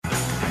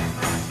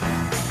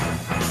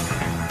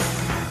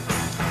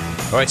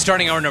All right,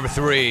 starting hour number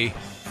 3.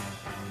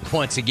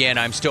 Once again,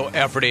 I'm still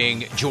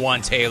efforting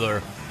Jawaan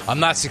Taylor. I'm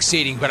not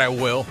succeeding, but I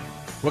will.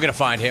 We're going to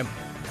find him.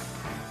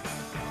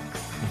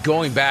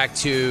 Going back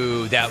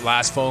to that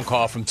last phone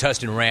call from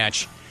Tustin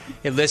Ranch.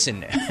 Hey,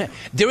 listen,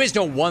 there is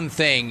no one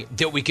thing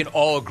that we can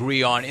all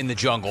agree on in the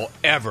jungle,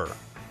 ever.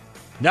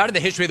 Not in the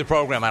history of the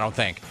program, I don't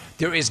think.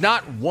 There is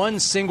not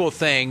one single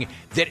thing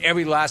that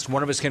every last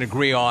one of us can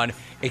agree on,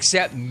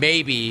 except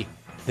maybe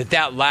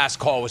that last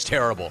call was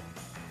terrible.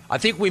 I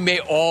think we may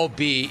all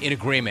be in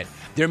agreement.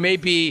 There may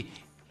be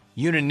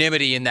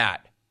unanimity in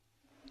that.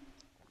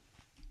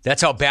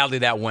 That's how badly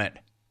that went.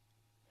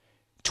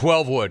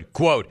 12 Wood,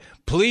 quote,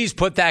 please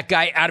put that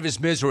guy out of his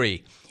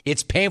misery.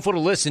 It's painful to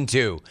listen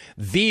to.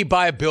 V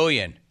by a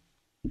billion.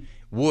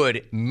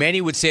 Wood,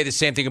 many would say the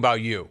same thing about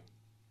you.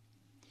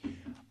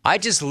 I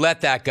just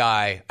let that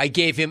guy, I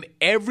gave him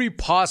every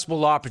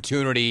possible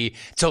opportunity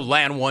to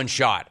land one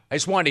shot. I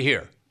just wanted to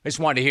hear.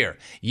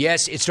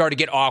 Yes, it started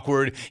to get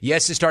awkward.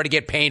 Yes, it started to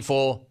get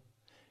painful.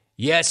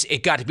 Yes,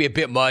 it got to be a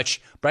bit much.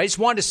 But I just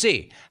wanted to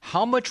see,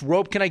 how much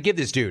rope can I give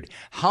this dude?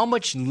 How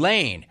much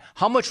lane?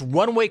 How much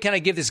runway can I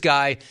give this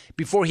guy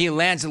before he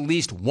lands at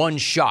least one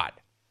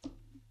shot?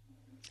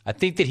 I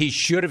think that he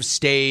should have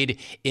stayed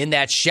in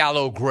that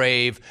shallow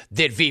grave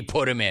that V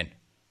put him in.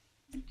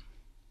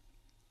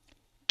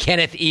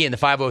 Kenneth E. in the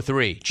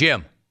 503.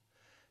 Jim,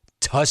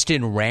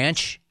 Tustin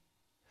Ranch?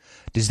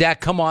 Does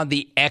that come on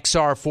the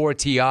XR4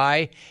 Ti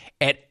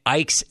at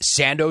Ike's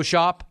Sando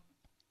Shop?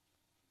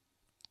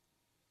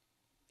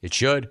 It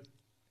should.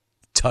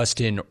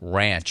 Tustin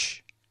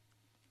Ranch.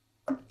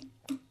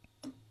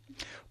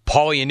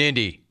 Paulie and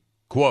Indy,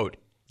 quote,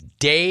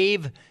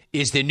 Dave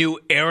is the new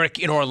Eric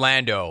in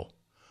Orlando.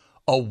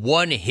 A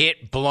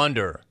one-hit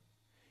blunder.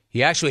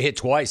 He actually hit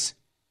twice.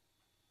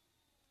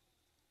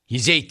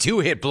 He's a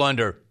two-hit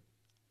blunder.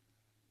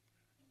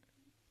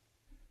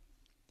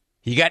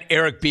 He got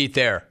Eric beat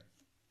there.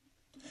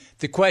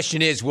 The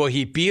question is, will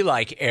he be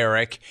like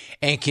Eric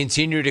and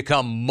continue to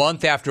come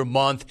month after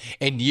month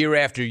and year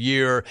after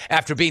year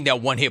after being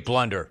that one-hit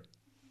blunder?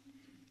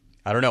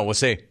 I don't know. We'll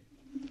see.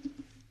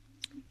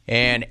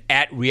 And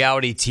at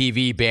Reality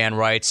TV Band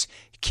writes,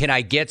 can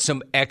I get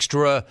some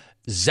extra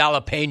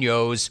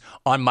jalapenos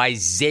on my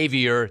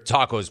Xavier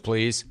tacos,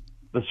 please?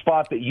 The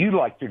spot that you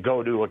like to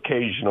go to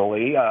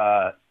occasionally,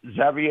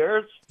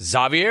 Xavier's?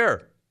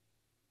 Xavier.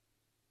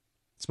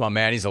 It's my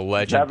man. He's a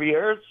legend.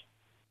 Xavier's?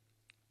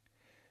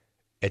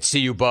 At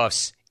CU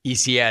Buffs,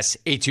 ECS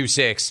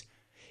 826.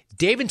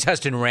 Dave in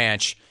Tustin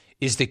Ranch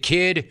is the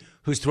kid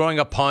who's throwing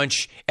a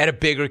punch at a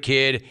bigger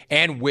kid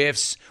and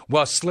whiffs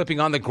while slipping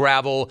on the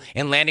gravel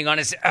and landing on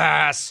his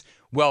ass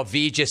while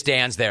V just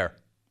stands there.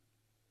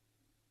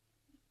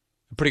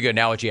 Pretty good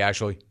analogy,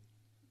 actually.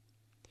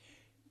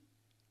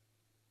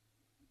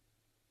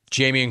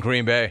 Jamie in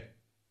Green Bay.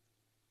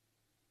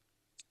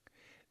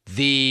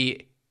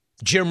 The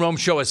Jim Rome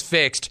show is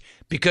fixed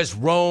because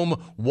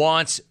Rome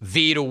wants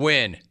V to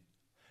win.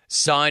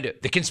 Signed,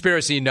 the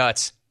conspiracy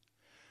nuts.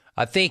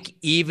 I think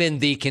even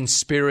the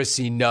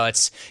conspiracy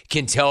nuts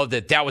can tell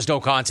that was no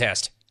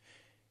contest.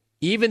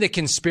 Even the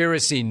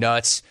conspiracy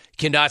nuts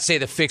cannot say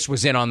the fix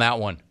was in on that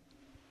one.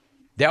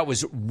 That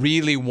was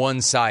really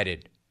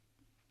one-sided.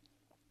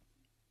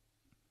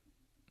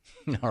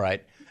 All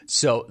right,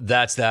 so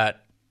that's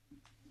that.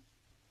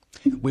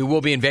 We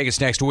will be in Vegas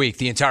next week,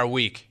 the entire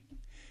week.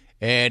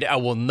 And I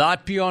will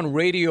not be on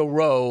Radio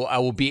Row. I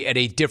will be at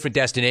a different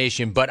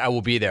destination, but I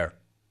will be there.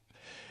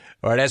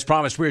 All right, as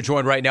promised, we are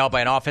joined right now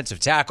by an offensive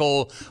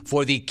tackle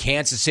for the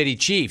Kansas City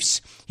Chiefs.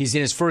 He's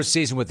in his first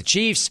season with the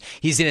Chiefs.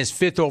 He's in his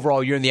 5th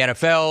overall year in the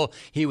NFL.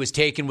 He was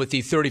taken with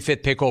the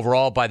 35th pick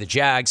overall by the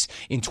Jags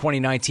in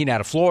 2019 out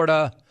of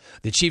Florida.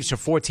 The Chiefs are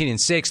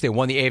 14-6. They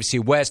won the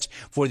AFC West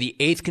for the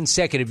 8th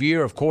consecutive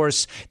year. Of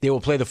course, they will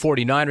play the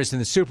 49ers in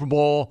the Super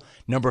Bowl,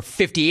 number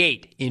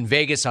 58 in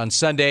Vegas on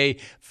Sunday,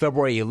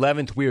 February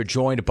 11th. We are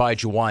joined by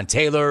Jawaan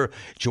Taylor.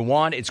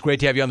 Jawaan, it's great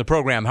to have you on the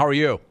program. How are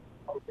you?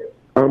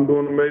 I'm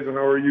doing amazing.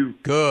 How are you?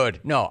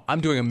 Good. No,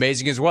 I'm doing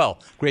amazing as well.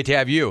 Great to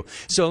have you.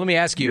 So let me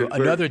ask you,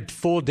 another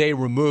full day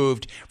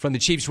removed from the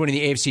Chiefs winning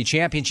the AFC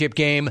Championship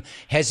game,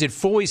 has it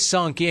fully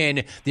sunk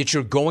in that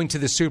you're going to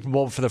the Super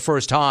Bowl for the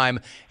first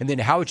time? And then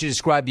how would you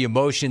describe the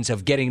emotions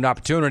of getting an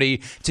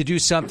opportunity to do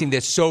something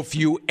that so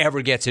few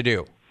ever get to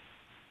do?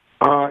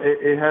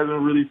 It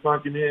hasn't really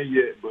sunken in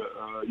yet, but,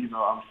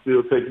 I'm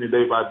still taking it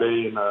day by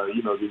day and,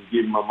 just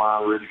getting my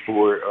mind ready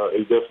for it.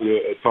 It's definitely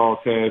a tall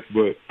task,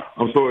 but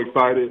I'm so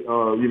excited.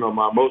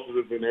 My emotions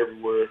have been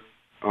everywhere.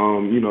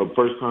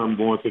 First time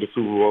going to the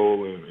Super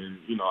Bowl and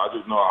I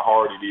just know how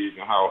hard it is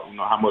and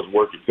how much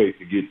work it takes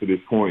to get to this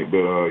point.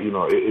 But,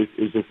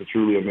 it's just a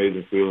truly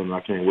amazing feeling and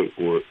I can't wait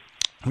for it.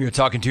 We were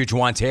talking to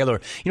Jawaan Taylor.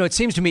 It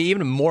seems to me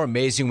even more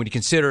amazing when you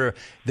consider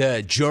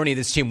the journey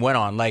this team went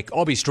on. Like,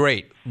 I'll be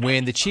straight.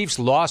 When the Chiefs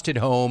lost at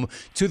home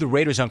to the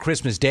Raiders on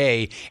Christmas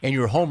Day and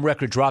your home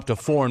record dropped to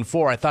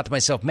 4-4, I thought to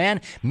myself,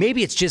 man,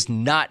 maybe it's just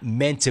not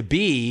meant to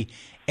be.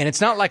 And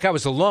it's not like I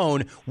was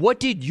alone. What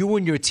did you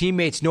and your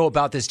teammates know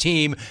about this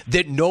team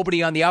that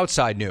nobody on the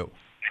outside knew?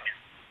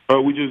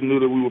 We just knew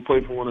that we would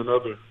play for one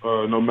another,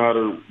 no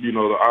matter,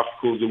 the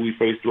obstacles that we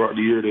faced throughout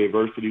the year, the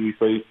adversity we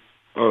faced.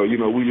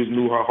 We just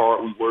knew how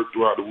hard we worked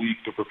throughout the week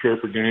to prepare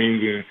for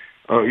games, and,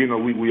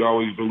 we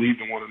always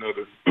believed in one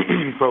another.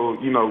 So,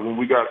 when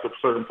we got to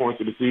certain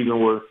points of the season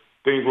where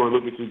things weren't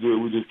looking too good,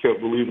 we just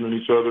kept believing in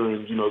each other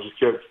and, just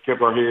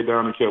kept our head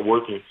down and kept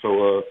working.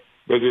 So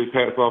that just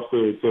hats off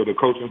to the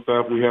coaching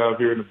staff we have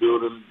here in the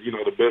building,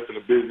 the best in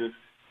the business.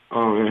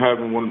 And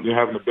having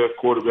the best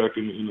quarterback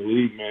in the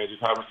league, man,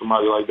 just having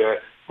somebody like that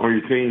on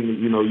your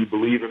team, you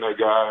believe in that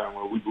guy,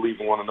 and we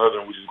believe in one another,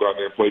 and we just go out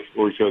there and play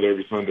for each other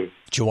every Sunday.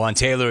 Jawaan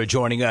Taylor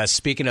joining us.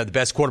 Speaking of the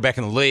best quarterback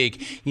in the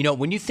league,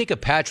 when you think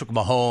of Patrick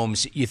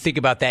Mahomes, you think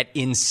about that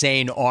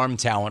insane arm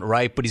talent,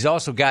 right? But he's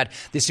also got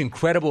this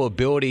incredible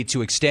ability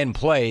to extend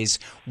plays.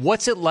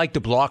 What's it like to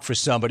block for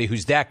somebody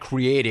who's that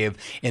creative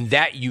and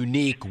that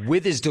unique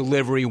with his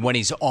delivery when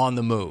he's on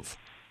the move?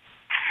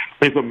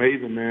 It's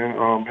amazing, man.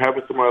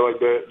 Having somebody like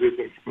that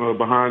just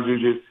behind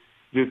you,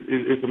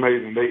 it's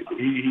amazing.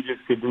 He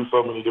just could do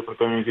so many different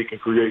things. He can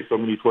create so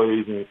many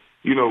plays, and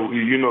you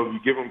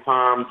give him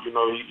time,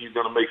 he's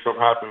gonna make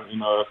something happen. And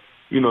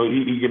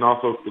he can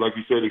also, like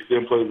you said,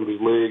 extend plays with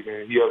his legs,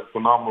 and he has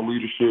phenomenal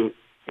leadership.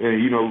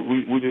 And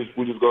we just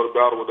go to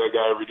battle with that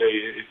guy every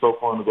day. It's so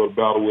fun to go to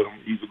battle with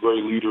him. He's a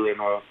great leader, and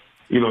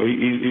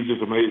he's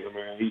just amazing,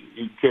 man.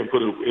 He can't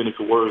put it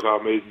into words how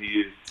amazing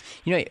he is.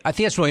 I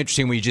think that's really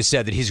interesting when you just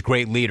said that he's a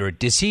great leader.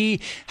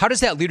 How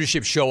does that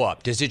leadership show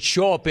up? Does it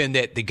show up in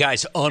that the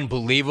guy's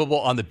unbelievable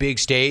on the big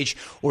stage,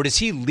 or does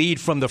he lead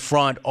from the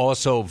front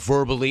also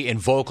verbally and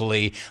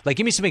vocally? Like,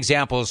 give me some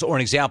examples or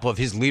an example of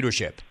his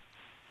leadership.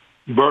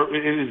 It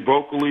is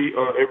vocally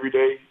every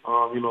day.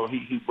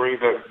 He brings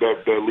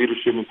that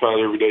leadership inside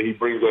every day. He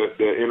brings that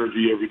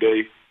energy every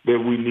day that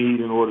we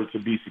need in order to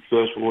be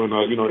successful. And,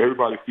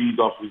 everybody feeds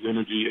off his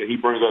energy, and he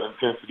brings that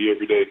intensity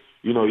every day.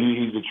 He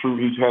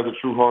has a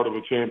true heart of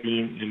a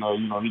champion.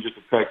 He just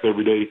attacks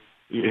every day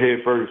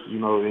head first,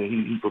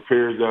 and he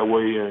prepares that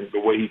way, and the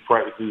way he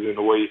practices and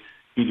the way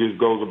he just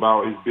goes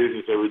about his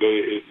business every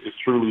day is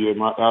truly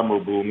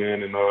admirable,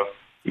 man. And,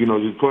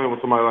 just playing with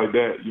somebody like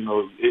that,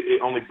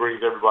 it only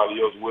brings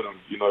everybody else with him.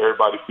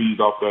 Everybody feeds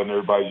off that, and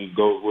everybody just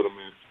goes with him,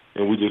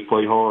 and we just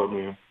play hard,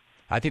 man.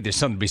 I think there's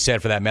something to be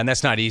said for that, man.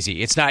 That's not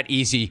easy. It's not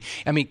easy.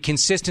 I mean,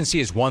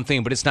 consistency is one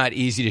thing, but it's not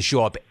easy to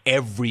show up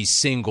every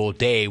single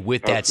day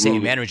with that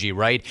same energy,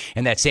 right?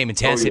 And that same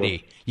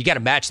intensity. Oh, yeah. You got to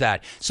match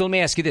that. So let me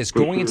ask you this.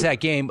 Going into that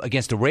game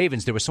against the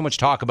Ravens, there was so much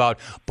talk about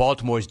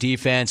Baltimore's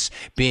defense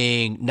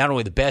being not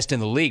only the best in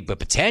the league, but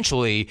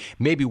potentially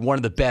maybe one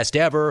of the best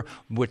ever.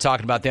 We're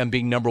talking about them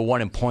being number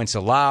one in points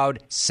allowed,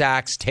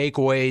 sacks,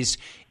 takeaways.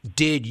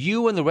 Did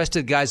you and the rest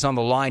of the guys on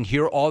the line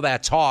hear all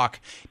that talk?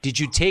 Did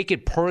you take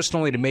it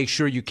personally to make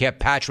sure you kept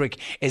Patrick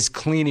as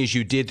clean as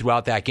you did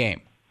throughout that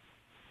game?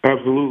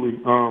 Absolutely.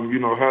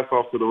 Hats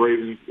off to the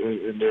Ravens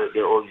and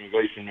their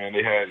organization, man.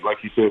 They had, like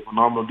you said,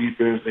 phenomenal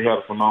defense. They had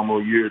a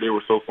phenomenal year. They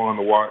were so fun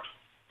to watch.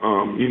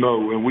 And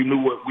we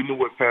knew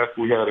what task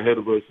we had ahead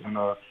of us, and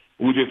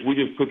we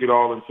just took it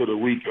all into the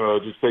week,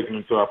 just taking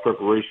into our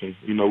preparation.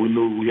 We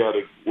knew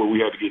what we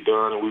had to get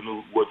done, and we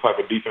knew what type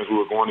of defense we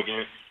were going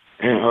against.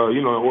 And,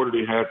 in order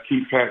to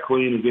keep Pat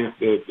clean against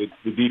the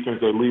defense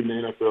that lead in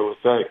the NFL in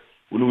sack,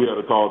 we knew we had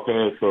a tall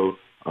task. So,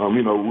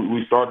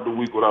 we started the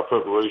week with our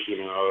preparation.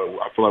 And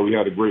I feel like we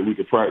had a great week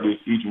of practice.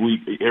 Each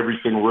week, every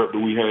single rep that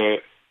we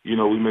had,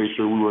 we made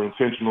sure we were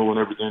intentional in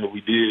everything that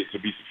we did to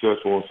be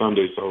successful on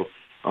Sunday. So,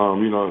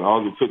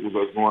 all it took was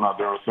us going out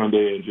there on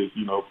Sunday and just,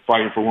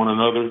 fighting for one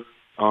another.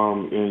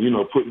 And,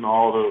 putting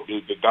all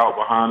the doubt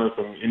behind us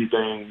and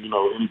anything,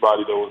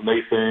 anybody that was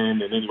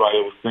naysaying and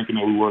anybody that was thinking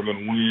that we weren't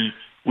going to win.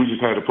 We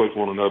just had to play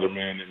for one another,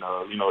 man. And,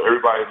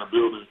 everybody in the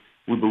building,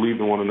 we believed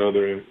in one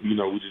another. And, we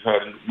knew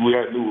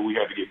what we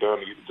had to get done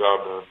to get the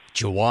job done.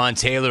 Jawaan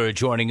Taylor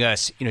joining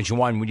us.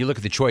 Jawaan, when you look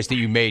at the choice that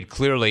you made,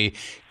 clearly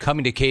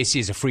coming to KC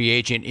as a free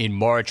agent in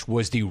March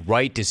was the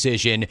right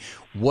decision.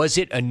 Was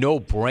it a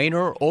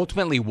no-brainer?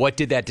 Ultimately, what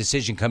did that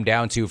decision come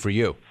down to for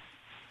you?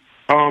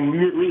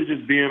 Really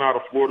just being out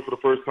of Florida for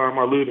the first time.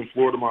 I lived in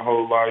Florida my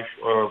whole life,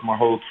 my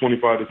whole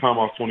 25. At the time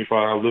I was 25,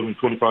 I lived in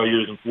 25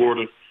 years in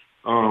Florida.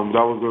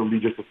 That was going to be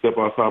just a step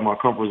outside my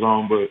comfort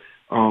zone, but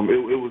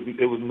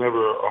it was never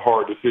a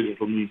hard decision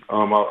for me.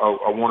 I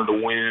wanted to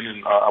win,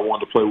 and I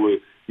wanted to play with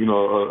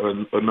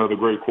another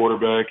great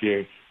quarterback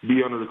and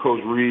be under the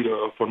Coach Reed,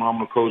 a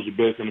phenomenal coach, the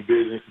best in the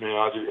business. Man,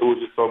 it was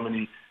just so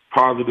many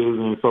positives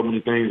and so many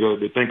things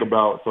to think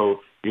about. So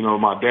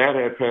my dad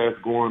had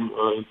passed going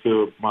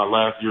into my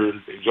last year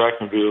in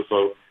Jacksonville,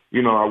 so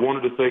I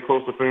wanted to stay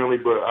close to family,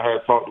 but I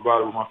had talked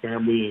about it with my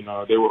family, and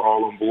they were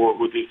all on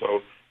board with it. So.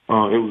 It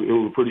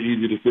was a pretty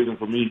easy decision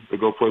for me to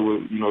go play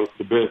with,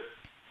 the best.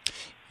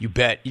 You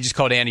bet. You just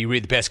called Andy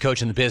Reid the best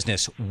coach in the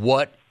business.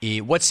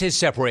 What's his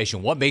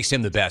separation? What makes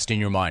him the best in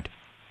your mind?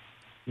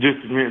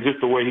 Just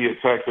the way he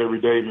attacks every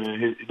day,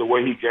 man. The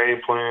way he game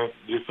plans,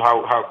 just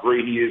how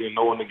great he is in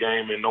knowing the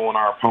game and knowing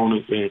our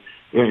opponents. And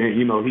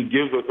he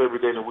gives us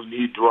everything that we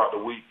need throughout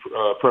the week,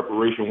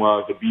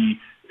 preparation-wise, to be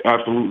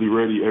absolutely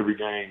ready every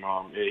game.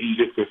 And he's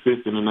just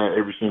consistent in that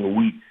every single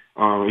week.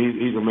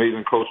 He's an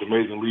amazing coach,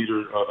 amazing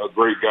leader, a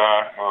great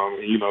guy.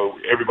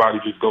 Everybody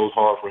just goes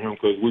hard for him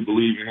because we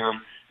believe in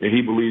him and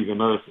he believes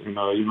in us. And,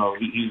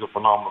 he's a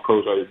phenomenal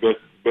coach. He's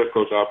best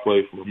coach I've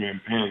played for, man,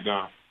 hands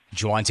down.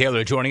 Jawaan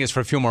Taylor joining us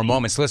for a few more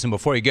moments. Listen,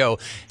 before you go,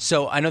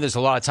 so I know there's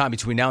a lot of time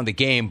between now and the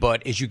game,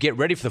 but as you get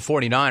ready for the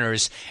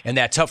 49ers and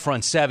that tough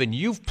front seven,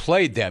 you've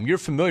played them. You're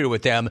familiar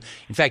with them.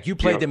 In fact, you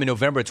played them in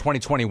November of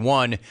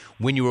 2021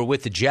 when you were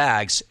with the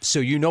Jags, so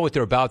you know what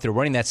they're about. They're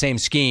running that same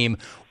scheme.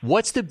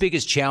 What's the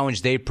biggest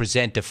challenge they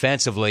present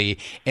defensively,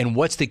 and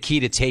what's the key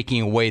to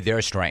taking away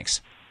their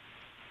strengths?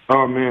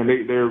 Oh man,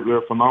 they're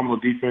a phenomenal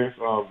defense.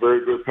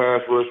 Very good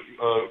pass rush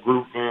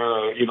group,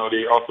 man.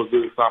 They're also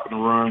good at stopping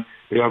the run.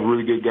 They have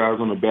really good guys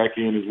on the back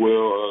end as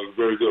well.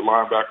 Very good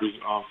linebackers.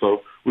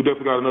 So we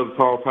definitely got another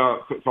tall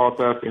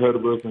task ahead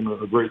of us and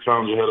a great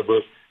challenge ahead of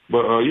us.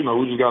 But we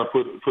just got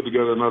to put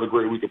together another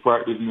great week of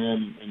practice,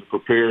 man, and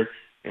prepare.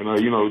 And,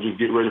 just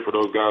get ready for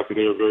those guys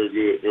because they're very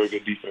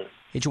good defense.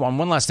 Hey, Jawaan,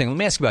 one last thing. Let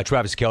me ask you about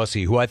Travis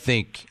Kelce, who I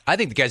think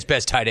the guy's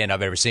best tight end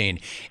I've ever seen.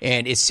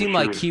 And it seemed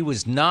like he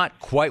was not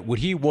quite what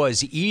he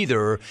was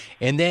either.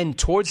 And then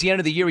towards the end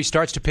of the year, he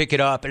starts to pick it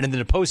up. And in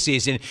the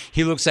postseason,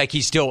 he looks like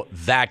he's still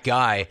that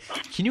guy.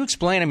 Can you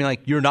explain? I mean,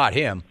 you're not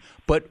him.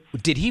 But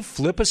did he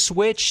flip a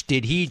switch?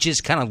 Did he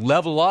just kind of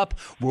level up?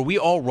 Were we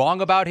all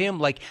wrong about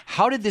him?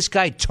 How did this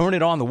guy turn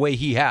it on the way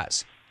he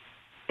has?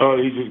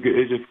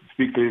 It just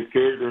speaks to his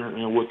character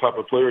and what type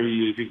of player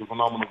he is. He's a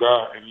phenomenal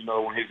guy. And,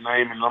 when his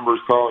name and number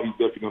is called, he's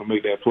definitely going to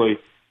make that play.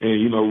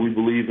 And, we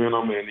believe in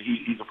him, and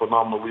he's a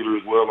phenomenal leader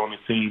as well on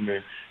the team.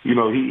 And,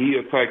 he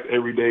attacks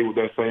every day with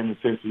that same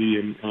intensity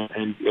and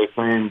that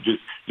same just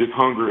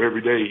hunger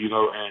every day,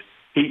 and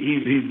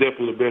he's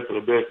definitely the best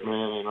of the best,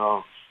 man.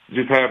 And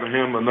just having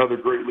him, another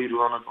great leader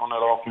on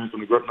that offense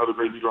and another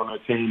great leader on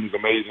that team is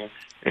amazing.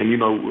 And, we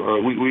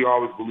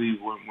always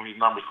believe when his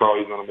number's called,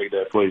 he's going to make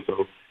that play.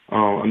 So,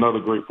 another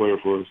great player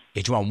for us.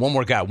 Hey, Jawaan, one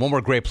more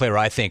great player,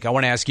 I think. I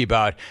want to ask you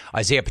about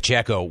Isaiah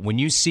Pacheco. When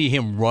you see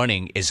him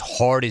running as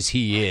hard as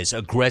he is,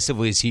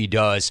 aggressively as he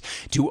does,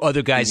 do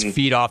other guys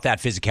feed off that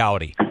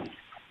physicality?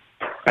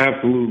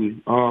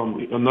 Absolutely.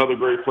 Another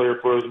great player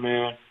for us,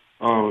 man.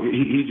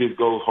 He just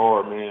goes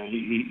hard, man.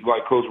 He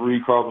like Coach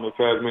Reed calls him the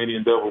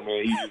Tasmanian devil,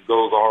 man. He just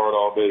goes hard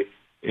all day.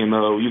 And,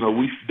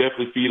 we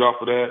definitely feed off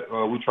of that.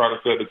 We try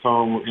to set the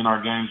tone in our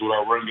games with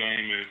our run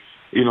game, and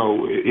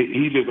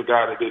he's just a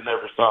guy that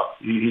never stops.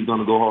 He's going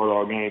to go hard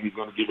all game. He's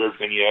going to give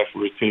everything he asks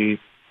for his team.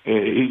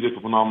 And he's just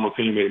a phenomenal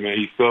teammate, man.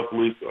 He's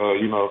selfless.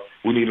 We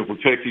need him to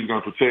protect. He's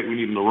going to protect.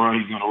 We need him to run.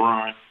 He's going to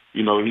run.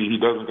 He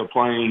doesn't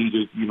complain.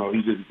 He's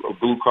just a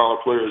blue-collar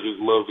player. Just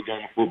loves the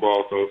game of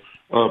football. So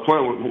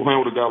playing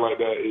with a guy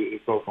like that is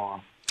so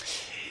fun.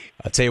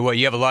 I'll tell you what,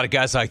 you have a lot of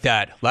guys like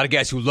that. A lot of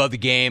guys who love the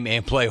game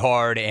and play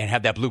hard and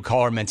have that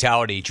blue-collar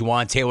mentality.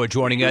 Jawaan Taylor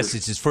joining us.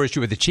 It's his first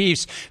year with the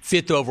Chiefs,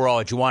 5th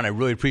overall. Jawaan, I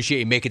really appreciate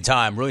you making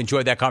time. Really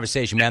enjoyed that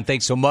conversation, man.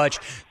 Thanks so much.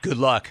 Good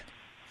luck.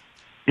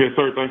 Yes,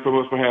 sir. Thanks so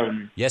much for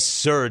having me. Yes,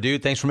 sir,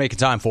 dude. Thanks for making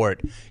time for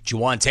it.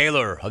 Jawaan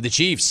Taylor of the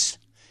Chiefs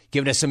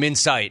giving us some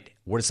insight,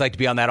 what it's like to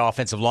be on that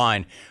offensive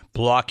line,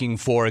 blocking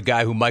for a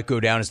guy who might go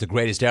down as the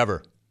greatest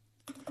ever.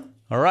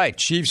 All right,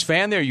 Chiefs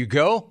fan, there you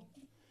go.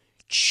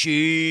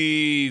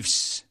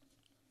 Chiefs.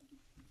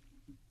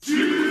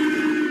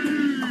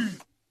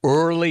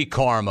 Early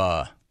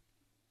karma.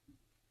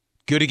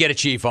 Good to get a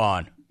Chief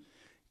on.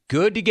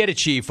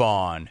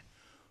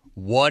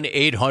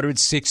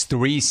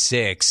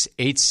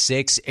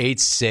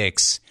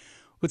 1-800-636-8686.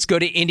 Let's go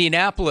to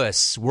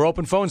Indianapolis. We're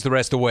open phones the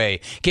rest of the way.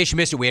 In case you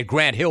missed it, we had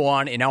Grant Hill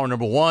on in hour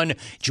number 1.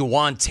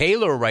 Jawaan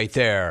Taylor right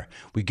there.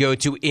 We go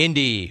to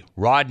Indy.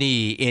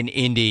 Rodney in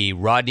Indy.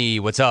 Rodney,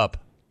 what's up?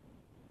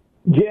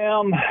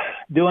 Jim,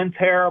 doing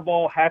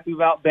terrible. Happy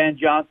about Ben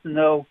Johnson,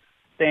 though,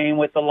 staying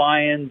with the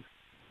Lions.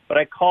 But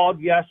I called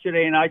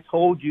yesterday and I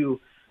told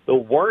you the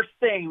worst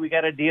thing we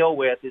got to deal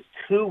with is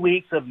 2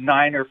 weeks of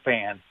Niner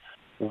fans.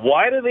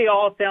 Why do they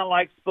all sound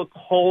like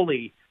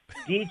Spicoli?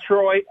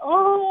 Detroit,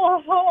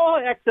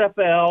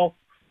 XFL,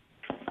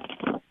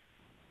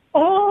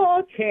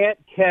 can't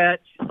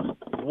catch,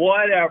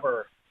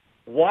 whatever.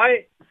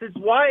 Why is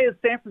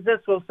San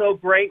Francisco so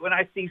great when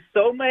I see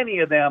so many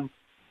of them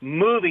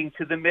moving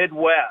to the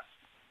Midwest?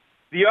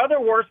 The other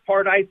worst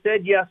part I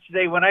said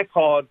yesterday when I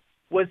called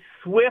was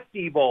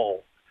Swifty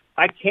Bowl.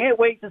 I can't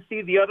wait to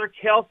see the other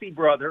Kelsey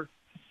brother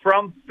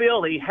from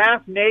Philly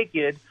half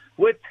naked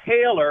with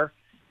Taylor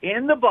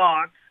in the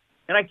box.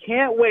 And I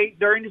can't wait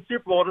during the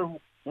Super Bowl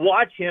to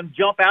watch him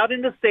jump out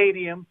in the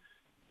stadium,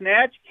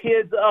 snatch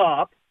kids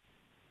up,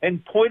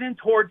 and pointing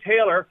toward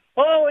Taylor.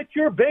 Oh, it's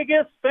your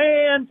biggest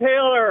fan,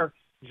 Taylor.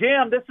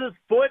 Jim, this is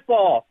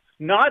football,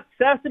 not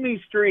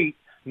Sesame Street,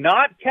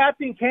 not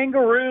Captain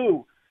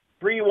Kangaroo.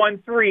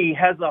 313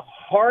 has the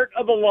heart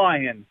of a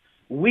lion.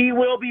 We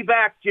will be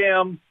back,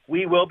 Jim.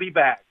 We will be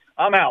back.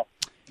 I'm out.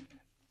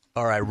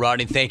 All right,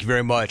 Rodney, thank you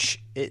very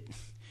much.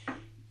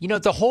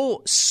 The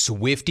whole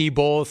Swifty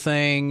Bowl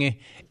thing,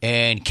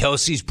 and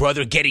Kelsey's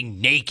brother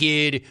getting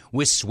naked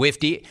with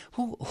Swiftie.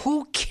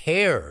 Who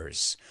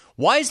cares?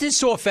 Why is this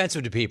so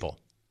offensive to people?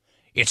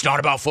 It's not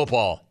about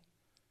football.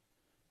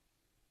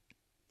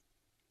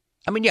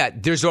 I mean, yeah,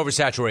 there's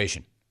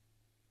oversaturation.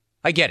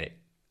 I get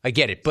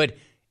it. But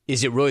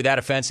is it really that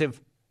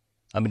offensive?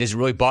 I mean, does it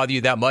really bother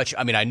you that much?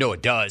 I mean, I know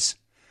it does.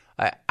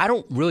 I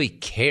don't really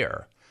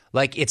care.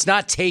 Like, it's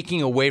not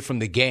taking away from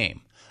the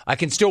game. I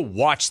can still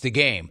watch the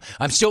game.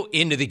 I'm still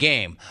into the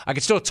game. I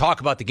can still talk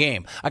about the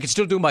game. I can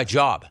still do my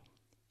job.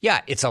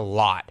 Yeah, it's a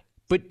lot.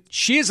 But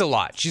she is a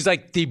lot. She's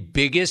like the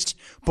biggest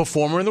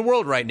performer in the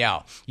world right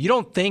now. You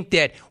don't think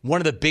that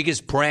one of the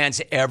biggest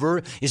brands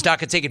ever is not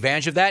going to take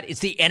advantage of that? It's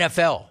the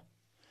NFL.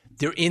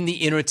 They're in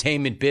the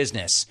entertainment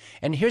business.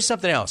 And here's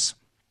something else.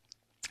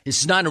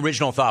 This is not an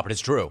original thought, but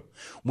it's true.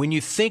 When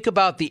you think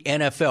about the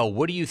NFL,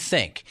 what do you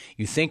think?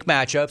 You think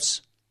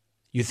matchups,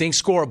 you think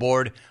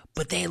scoreboard,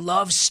 but they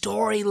love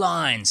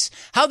storylines.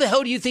 How the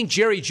hell do you think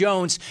Jerry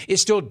Jones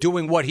is still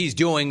doing what he's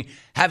doing,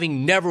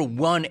 having never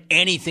won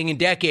anything in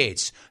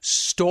decades?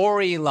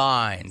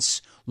 Storylines.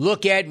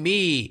 Look at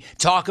me.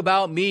 Talk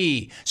about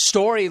me.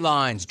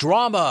 Storylines.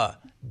 Drama.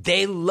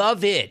 They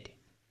love it.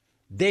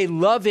 They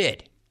love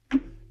it.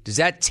 Does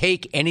that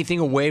take anything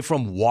away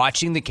from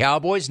watching the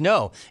Cowboys?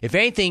 No. If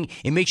anything,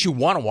 it makes you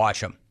want to watch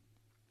them.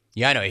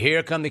 Yeah, I know.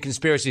 Here come the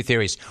conspiracy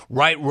theories.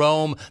 Right,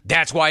 Rome.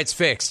 That's why it's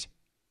fixed.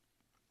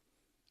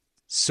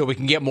 So we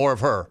can get more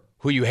of her,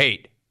 who you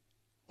hate.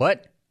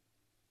 What?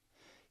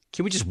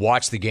 Can we just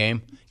watch the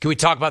game? Can we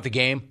talk about the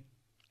game?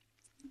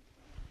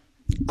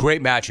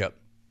 Great matchup.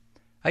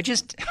 I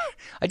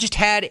just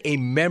had a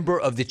member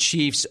of the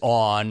Chiefs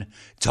on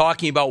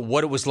talking about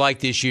what it was like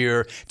this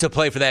year to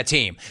play for that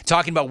team.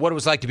 Talking about what it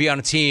was like to be on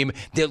a team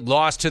that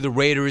lost to the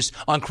Raiders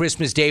on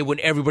Christmas Day when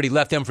everybody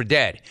left them for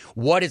dead.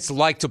 What it's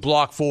like to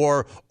block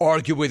for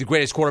arguably the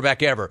greatest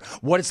quarterback ever.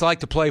 What it's like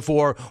to play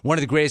for one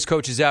of the greatest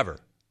coaches ever.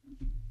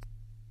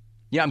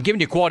 Yeah, I'm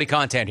giving you quality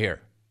content here.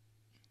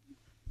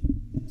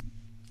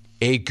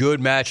 A good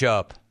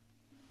matchup.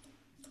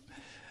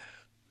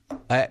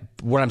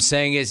 What I'm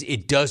saying is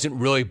it doesn't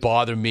really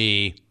bother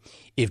me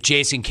if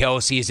Jason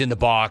Kelsey is in the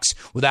box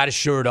without a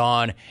shirt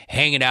on,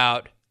 hanging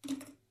out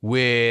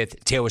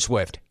with Taylor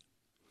Swift.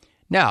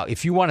 Now,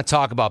 if you want to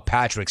talk about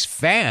Patrick's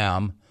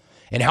fam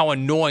and how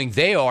annoying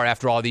they are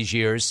after all these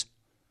years,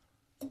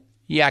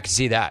 yeah, I can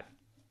see that.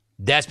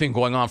 That's been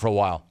going on for a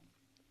while.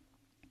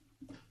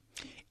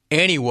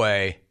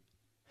 Anyway,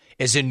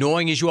 as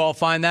annoying as you all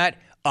find that,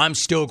 I'm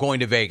still going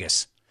to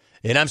Vegas.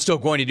 And I'm still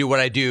going to do what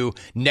I do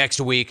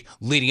next week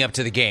leading up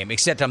to the game.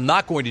 Except I'm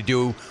not going to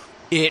do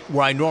it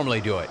where I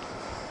normally do it.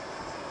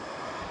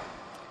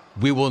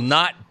 We will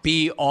not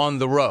be on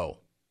the row.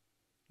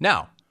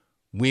 Now,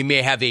 we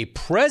may have a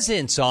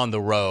presence on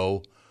the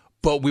row,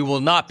 but we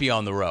will not be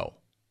on the row.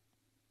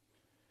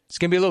 It's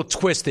going to be a little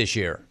twist this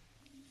year.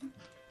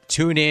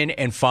 Tune in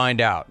and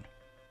find out.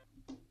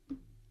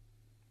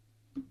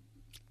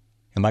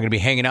 Am I going to be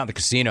hanging out in the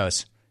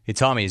casinos? Hey,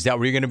 Tommy, is that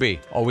where you're going to be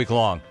all week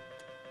long?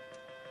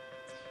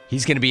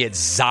 He's going to be at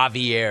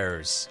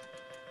Xavier's.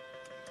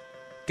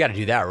 Got to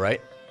do that, right?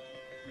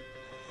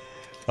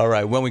 All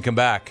right, when we come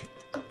back,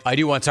 I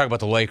do want to talk about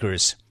the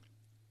Lakers.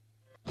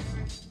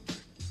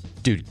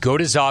 Dude, go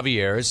to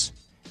Xavier's,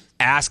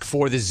 ask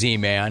for the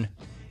Z-Man,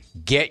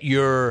 get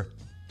your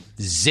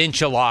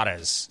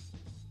Zincheladas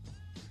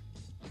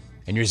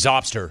and your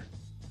Zobster.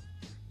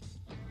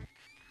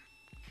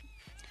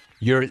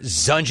 Your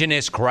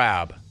Zungeness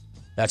crab.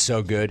 That's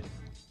so good.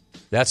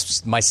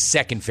 That's my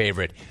second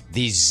favorite.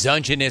 The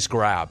Zungeness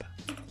crab.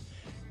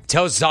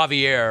 Tell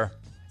Xavier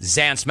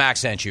Zan Smack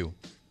sent you.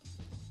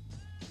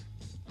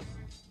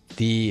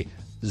 The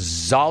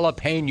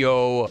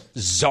Jalapeno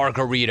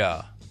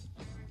Zargarita.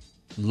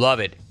 Love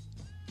it.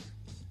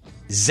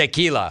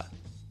 Zequila.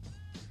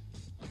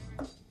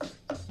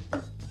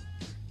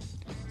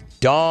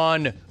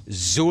 Don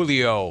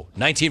Zulio,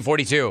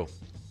 1942.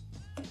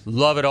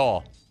 Love it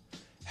all.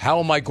 How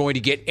am I going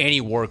to get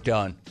any work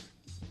done?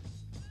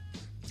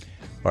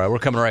 All right, we're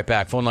coming right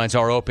back. Phone lines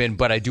are open,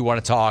 but I do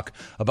want to talk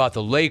about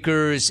the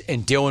Lakers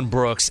and Dylan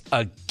Brooks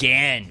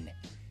again.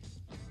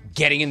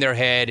 Getting in their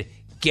head,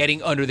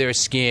 getting under their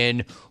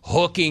skin,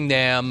 hooking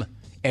them,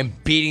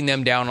 and beating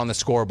them down on the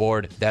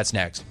scoreboard. That's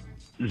next.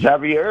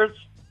 Xavier's?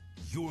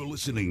 You're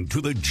listening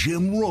to The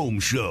Jim Rome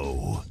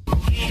Show.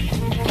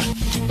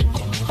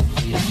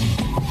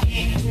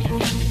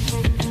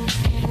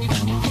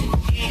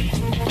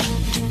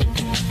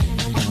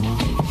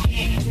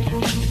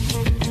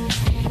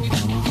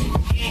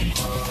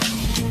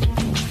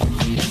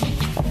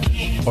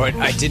 All right,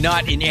 I did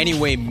not in any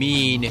way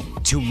mean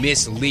to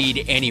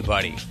mislead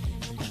anybody.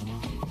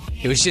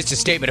 It was just a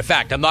statement of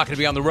fact. I'm not going to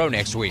be on the road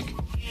next week.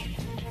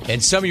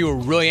 And some of you are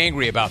really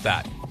angry about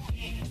that.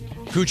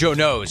 Cujo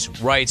Knows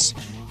writes,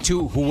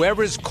 to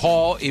whoever's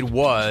call it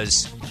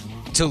was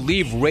to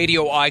leave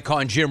radio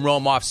icon Jim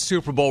Rome off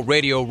Super Bowl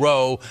Radio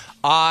Row,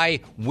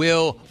 I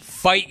will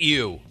fight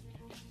you.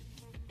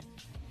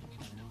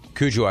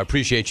 Cujo, I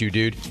appreciate you,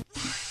 dude.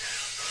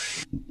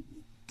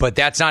 But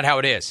that's not how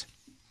it is.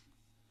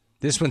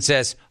 This one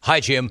says, "Hi,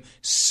 Jim.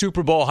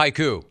 Super Bowl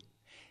haiku.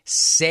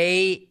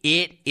 Say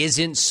it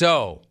isn't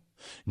so.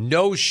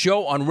 No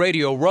show on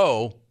Radio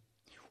Row.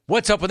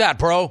 What's up with that,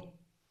 bro?"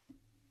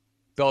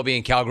 Belleby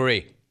in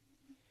Calgary.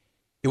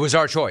 It was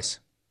our choice.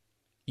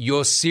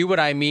 You'll see what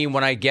I mean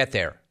when I get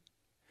there.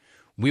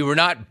 We were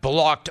not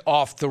blocked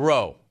off the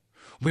row.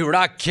 We were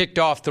not kicked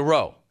off the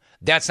row.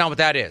 That's not what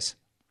that is.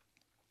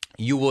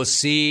 You will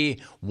see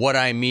what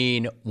I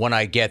mean when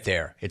I get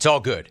there. It's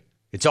all good.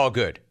 It's all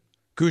good.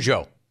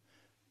 Cujo,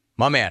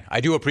 my man,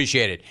 I do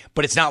appreciate it.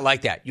 But it's not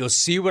like that. You'll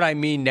see what I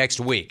mean next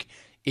week.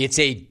 It's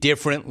a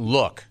different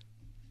look.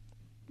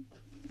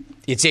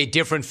 It's a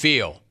different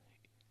feel.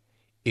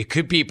 It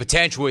could be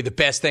potentially the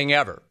best thing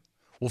ever.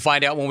 We'll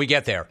find out when we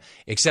get there.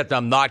 Except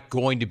I'm not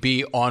going to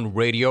be on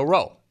Radio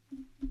Row.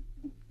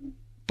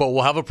 But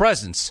we'll have a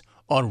presence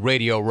on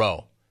Radio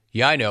Row.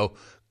 Yeah, I know.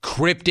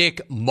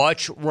 Cryptic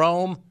much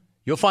Rome.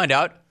 You'll find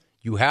out.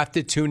 You have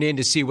to tune in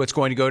to see what's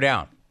going to go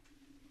down.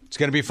 It's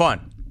going to be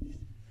fun.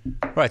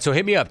 All right, so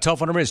hit me up.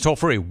 Telephone number is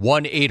toll-free,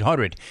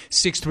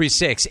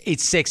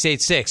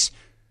 1-800-636-8686.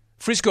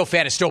 Frisco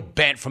fan is still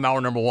bent from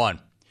hour number one.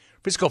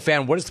 Frisco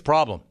fan, what is the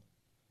problem?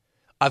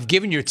 I've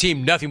given your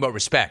team nothing but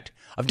respect.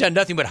 I've done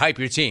nothing but hype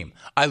your team.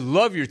 I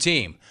love your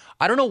team.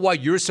 I don't know why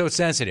you're so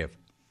sensitive.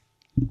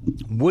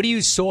 What are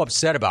you so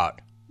upset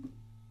about?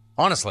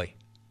 Honestly,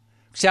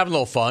 just having a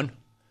little fun.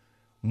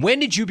 When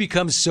did you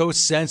become so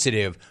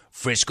sensitive,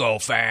 Frisco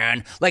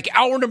fan? Like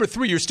hour number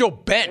 3, you're still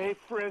bent. Hey,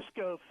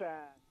 Frisco fan.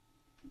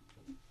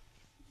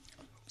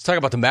 Let's talk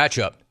about the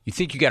matchup. You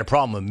think you got a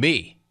problem with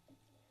me?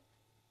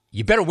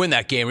 You better win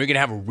that game or you're going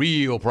to have a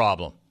real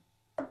problem.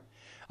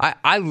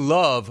 I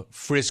love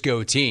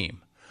Frisco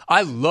team.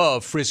 I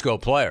love Frisco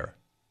player.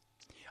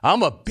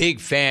 I'm a big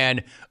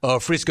fan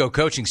of Frisco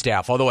coaching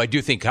staff, although I do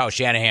think Kyle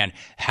Shanahan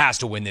has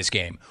to win this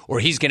game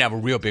or he's going to have a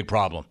real big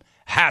problem.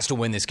 Has to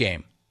win this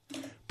game.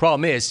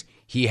 Problem is,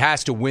 he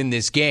has to win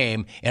this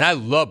game, and I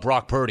love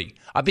Brock Purdy.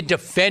 I've been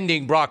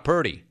defending Brock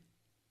Purdy.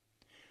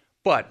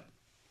 But,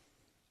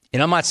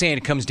 and I'm not saying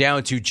it comes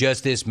down to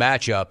just this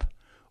matchup,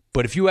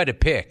 but if you had to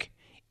pick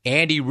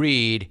Andy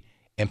Reid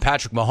and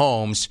Patrick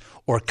Mahomes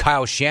or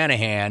Kyle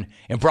Shanahan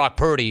and Brock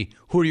Purdy,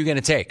 who are you going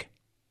to take?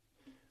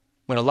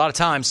 When a lot of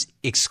times,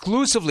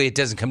 exclusively, it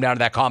doesn't come down to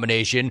that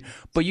combination,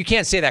 but you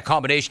can't say that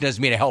combination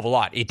doesn't mean a hell of a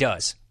lot. It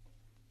does.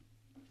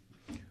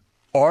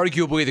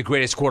 Arguably the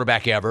greatest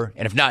quarterback ever,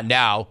 and if not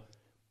now,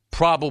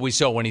 probably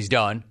so when he's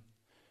done.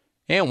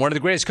 And one of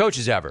the greatest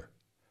coaches ever.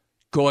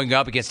 Going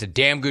up against a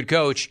damn good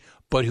coach,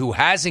 but who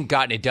hasn't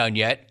gotten it done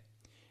yet,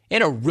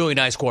 and a really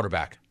nice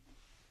quarterback.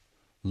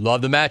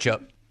 Love the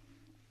matchup.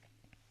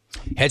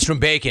 Heads from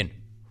Bacon.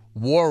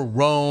 War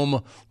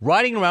Rome,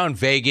 riding around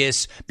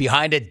Vegas,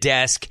 behind a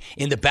desk,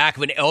 in the back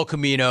of an El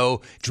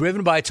Camino,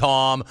 driven by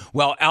Tom,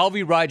 while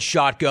Alvy rides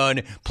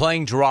shotgun,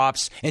 playing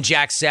drops, and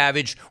Jack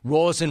Savage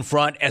rolls in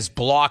front as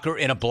blocker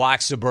in a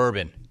black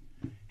Suburban.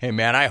 Hey,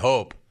 man, I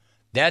hope.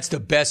 That's the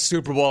best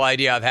Super Bowl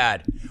idea I've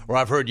had, or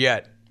I've heard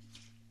yet.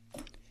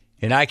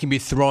 And I can be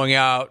throwing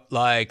out,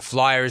 like,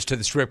 flyers to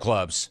the strip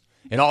clubs,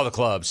 and all the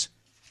clubs.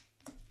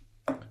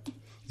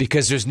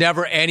 Because there's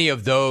never any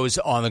of those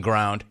on the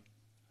ground.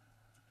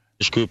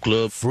 Script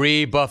club.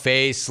 Free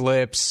buffet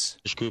slips.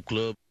 Script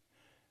club.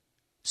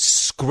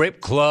 Script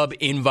club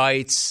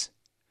invites.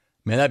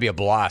 Man, that'd be a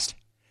blast.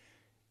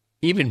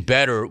 Even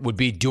better would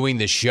be doing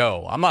the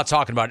show. I'm not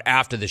talking about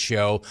after the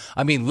show.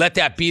 I mean, let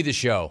that be the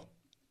show.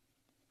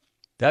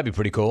 That'd be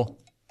pretty cool.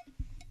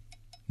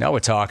 Now we're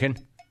talking.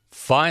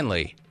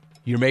 Finally,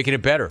 you're making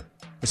it better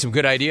with some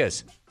good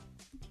ideas.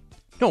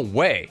 No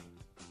way.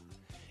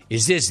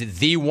 Is this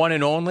the one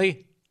and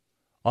only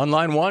on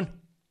line one?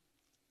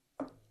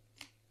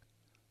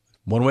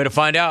 One way to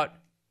find out.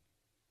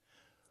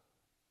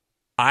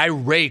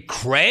 Irie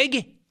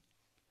Craig?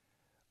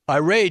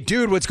 Irie,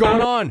 dude, what's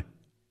going on?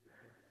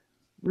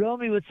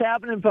 Romy, what's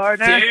happening,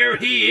 partner? There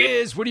he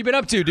is. What have you been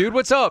up to, dude?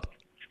 What's up?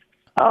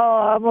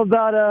 Oh, I'm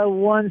about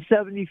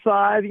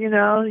 175, you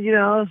know,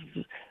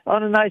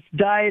 on a nice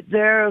diet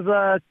there of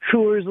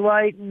Coors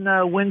Light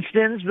and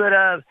Winston's. But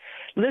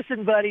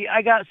listen, buddy,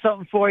 I got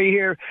something for you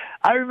here.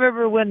 I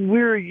remember when we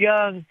were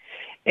young,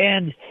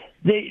 and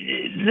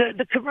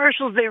the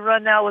commercials they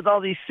run now with all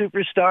these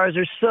superstars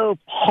are so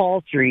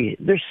paltry.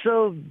 They're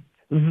so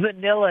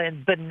vanilla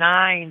and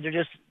benign. They're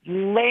just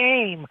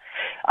lame.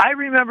 I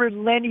remember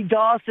Lenny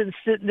Dawson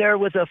sitting there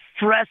with a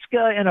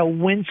Fresca and a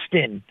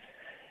Winston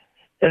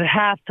at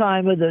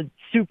halftime of the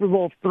Super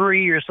Bowl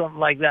III or something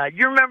like that.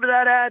 You remember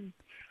that ad?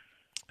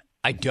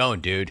 I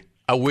don't, dude.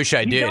 I wish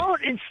I did. You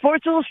don't? In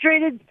Sports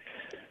Illustrated?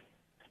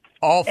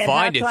 I'll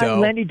find it, though.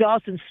 Lenny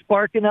Dawson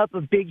sparking up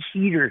a big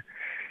heater.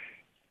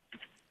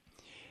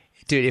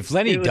 Dude, if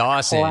Lenny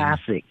Dawson...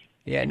 classic.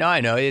 Yeah, no,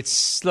 I know.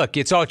 It's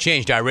all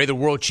changed, Irie. The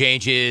world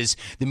changes,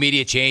 the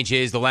media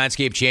changes, the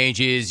landscape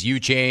changes, you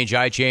change,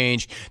 I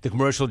change, the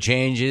commercial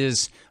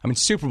changes. I mean,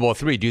 Super Bowl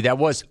III, dude, that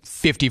was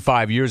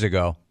 55 years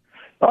ago.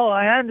 Oh,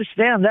 I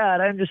understand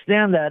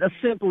that. A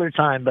simpler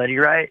time, buddy,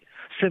 right?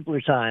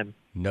 Simpler time.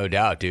 No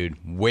doubt, dude.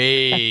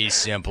 Way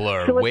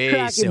simpler. So what's way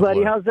cracking, simpler.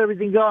 buddy? How's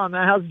everything going,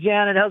 man? How's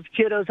Janet? How's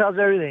kiddos? How's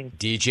everything?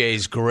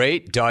 DJ's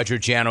great. Dodger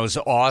Jano's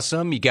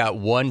awesome. You got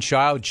one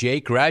child.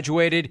 Jake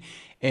graduated.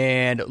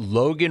 And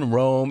Logan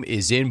Rome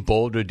is in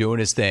Boulder doing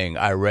his thing,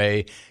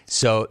 Irie.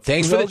 So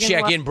thanks for the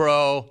check-in,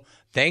 bro.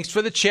 Thanks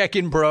for the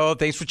check-in, bro.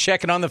 Thanks for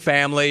checking on the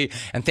family.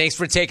 And thanks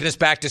for taking us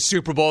back to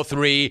Super Bowl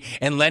III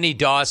and Lenny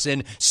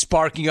Dawson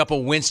sparking up a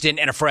Winston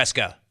and a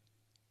Fresca.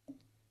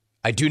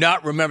 I do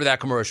not remember that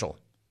commercial.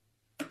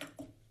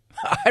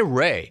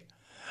 Irie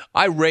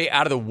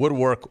out of the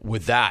woodwork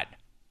with that.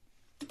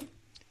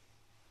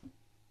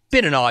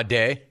 Been an odd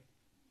day.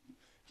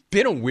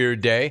 Been a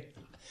weird day.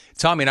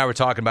 Tommy and I were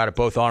talking about it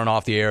both on and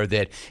off the air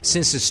that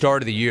since the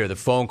start of the year, the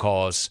phone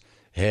calls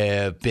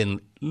have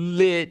been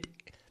lit.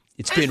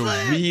 It's been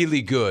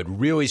really good,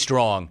 really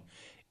strong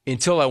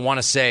until I want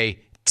to say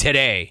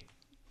today.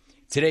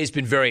 Today's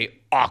been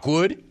very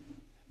awkward,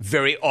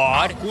 very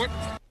odd.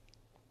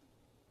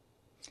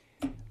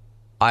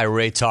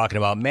 Irie talking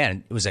about,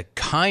 man, it was a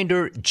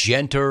kinder,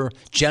 gentler,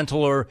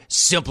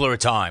 simpler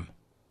time.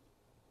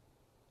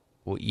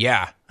 Well,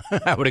 yeah,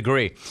 I would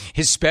agree,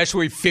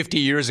 especially 50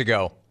 years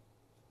ago.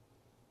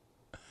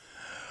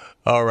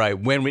 All right,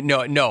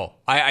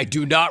 I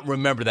do not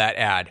remember that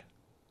ad.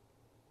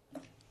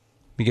 Let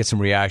me get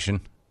some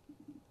reaction.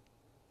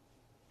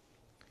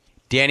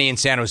 Danny in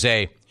San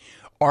Jose,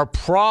 our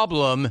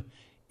problem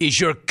is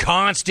your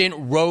constant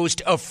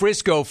roast a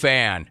Frisco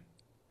fan.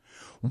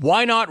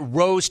 Why not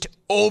roast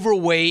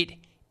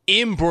overweight,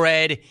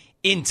 inbred,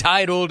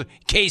 entitled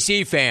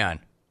KC fan?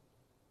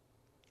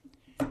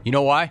 You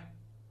know why?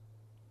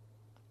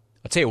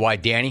 I'll tell you why,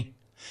 Danny.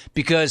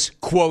 Because,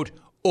 quote,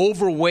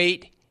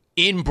 overweight,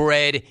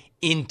 inbred,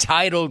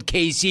 entitled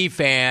KC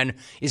fan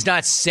is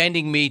not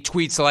sending me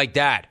tweets like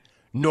that,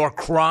 nor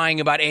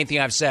crying about anything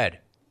I've said.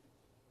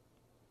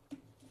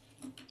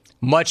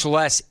 Much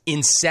less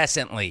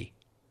incessantly.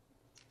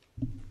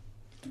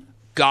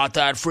 Got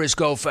that,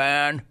 Frisco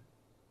fan?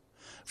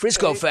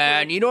 Frisco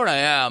fan, you know what I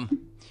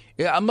am?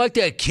 Yeah, I'm like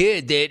that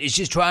kid that is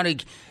just trying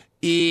to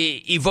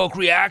evoke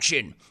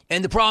reaction.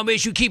 And the problem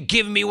is you keep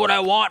giving me what I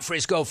want,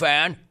 Frisco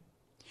fan.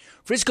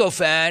 Frisco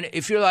fan,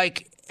 if you're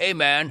like, hey,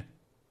 man,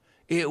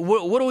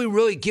 what do we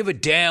really give a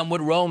damn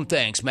what Rome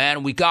thinks,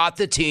 man? We got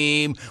the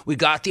team. We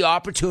got the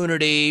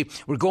opportunity.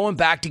 We're going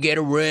back to get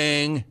a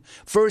ring.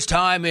 First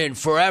time in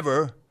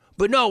forever.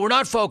 But no, we're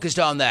not focused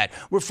on that.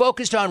 We're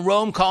focused on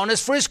Rome calling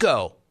us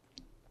Frisco.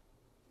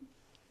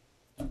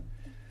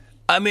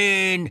 I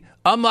mean,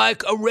 I'm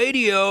like a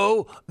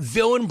radio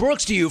Villon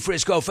Brooks to you,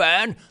 Frisco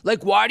fan.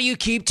 Like, why do you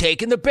keep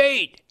taking the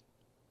bait?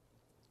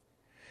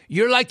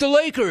 You're like the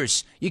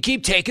Lakers. You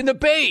keep taking the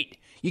bait.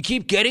 You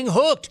keep getting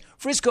hooked.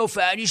 Frisco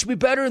fan, you should be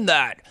better than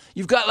that.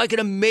 You've got like an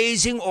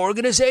amazing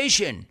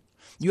organization.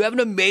 You have an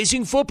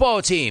amazing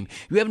football team.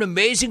 You have an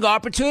amazing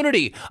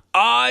opportunity.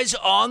 Eyes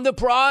on the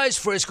prize,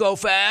 Frisco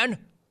fan.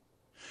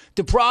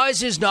 The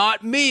prize is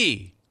not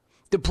me.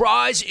 The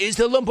prize is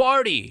the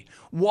Lombardi.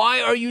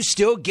 Why are you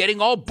still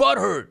getting all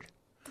butthurt?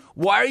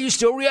 Why are you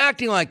still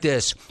reacting like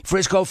this?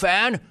 Frisco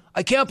fan,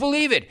 I can't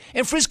believe it.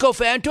 And Frisco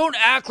fan, don't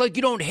act like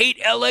you don't hate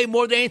LA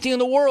more than anything in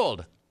the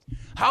world.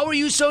 How are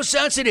you so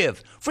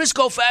sensitive?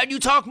 Frisco fan, you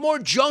talk more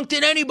junk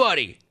than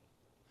anybody.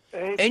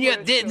 And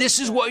yet this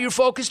is what you're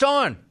focused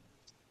on.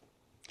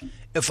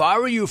 If I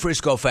were you,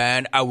 Frisco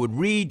fan, I would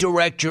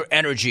redirect your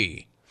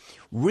energy.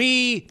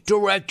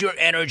 Redirect your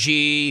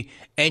energy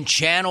and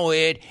channel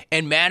it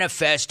and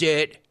manifest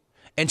it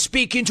and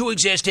speak into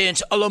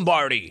existence a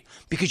Lombardi,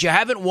 because you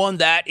haven't won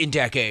that in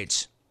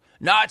decades.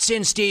 Not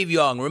since Steve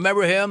Young.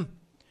 Remember him?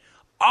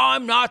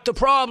 I'm not the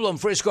problem,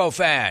 Frisco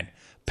fan.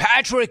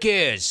 Patrick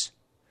is.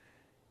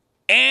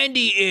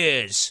 Andy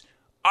is.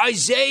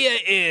 Isaiah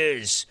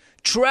is.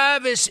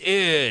 Travis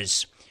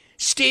is.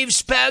 Steve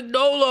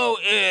Spagnuolo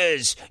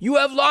is. You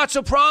have lots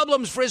of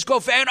problems,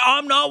 Frisco fan.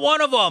 I'm not one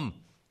of them.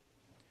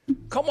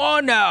 Come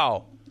on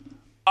now.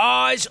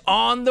 Eyes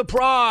on the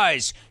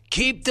prize.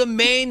 Keep the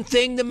main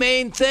thing the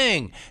main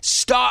thing.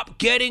 Stop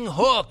getting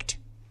hooked.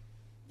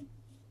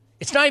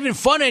 It's not even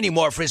fun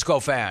anymore,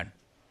 Frisco fan.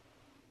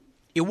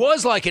 It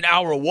was like in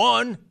hour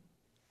one,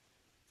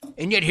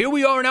 and yet here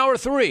we are in hour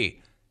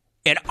three,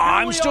 and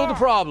I'm still the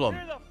problem.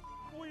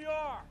 We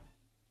are.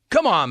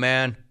 Come on,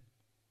 man.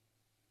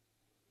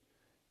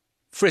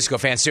 Frisco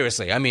fan,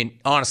 seriously. I mean,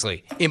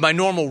 honestly, in my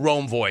normal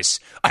Rome voice,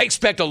 I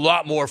expect a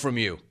lot more from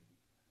you.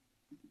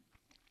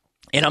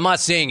 And I'm not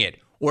seeing it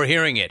or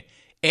hearing it.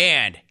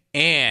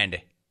 And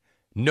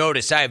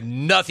notice I have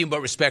nothing but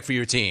respect for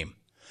your team.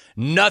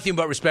 Nothing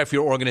but respect for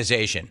your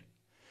organization.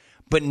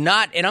 But and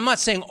I'm not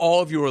saying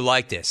all of you are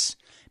like this,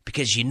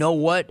 because you know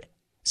what?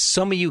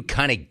 Some of you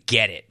kind of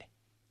get it.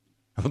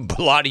 But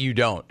a lot of you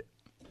don't.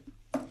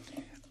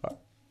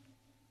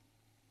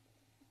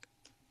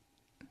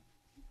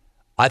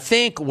 I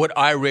think what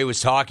Irie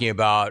was talking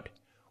about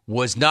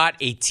was not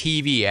a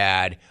TV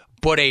ad,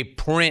 but a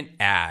print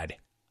ad.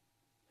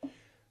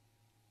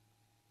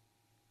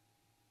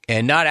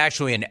 And not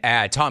actually an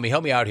ad. Tommy,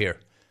 help me out here.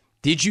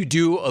 Did you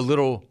do a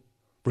little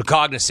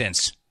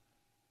recognizance?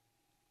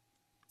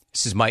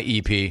 This is my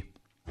EP.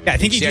 Yeah, I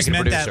think he just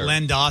meant producer. that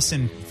Len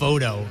Dawson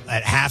photo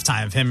at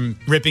halftime of him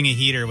ripping a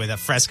heater with a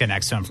Fresca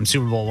next to him from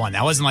Super Bowl I.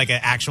 That wasn't like an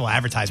actual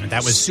advertisement.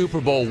 That was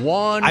Super Bowl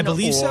I, I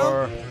believe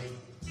so.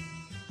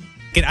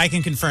 I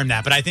can confirm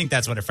that, but I think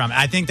that's what it from.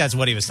 I think that's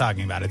what he was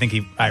talking about. I think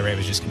Irie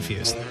was just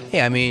confused.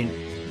 Yeah, I mean,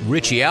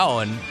 Richie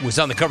Allen was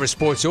on the cover of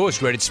Sports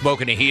Illustrated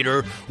smoking a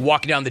heater,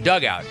 walking down the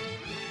dugout.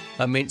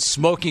 I mean,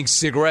 smoking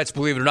cigarettes,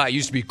 believe it or not,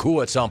 used to be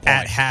cool at some point.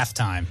 At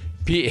halftime.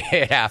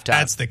 At halftime.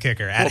 That's the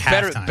kicker. At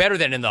halftime. Better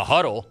than in the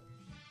huddle.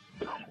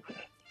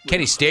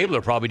 Kenny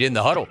Stabler probably did in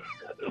the huddle.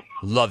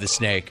 Love the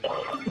snake. All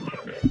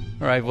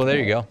right, well, there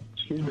you go.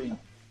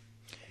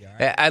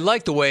 I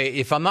like the way,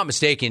 if I'm not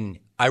mistaken,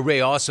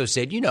 Irie also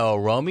said,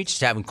 Romy,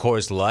 just having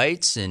Coors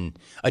Lights and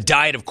a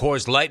diet of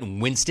Coors Light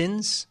and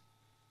Winston's.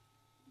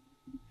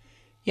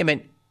 Yeah,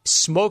 man,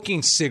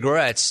 smoking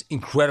cigarettes,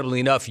 incredibly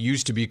enough,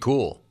 used to be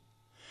cool.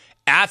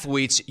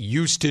 Athletes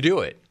used to do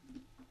it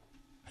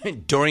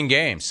during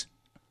games.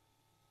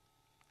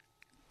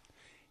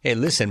 Hey,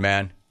 listen,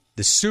 man,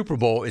 the Super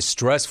Bowl is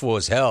stressful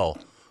as hell.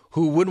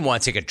 Who wouldn't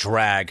want to take a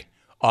drag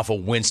off a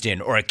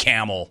Winston or a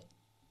Camel?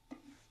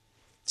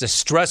 It's a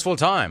stressful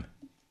time.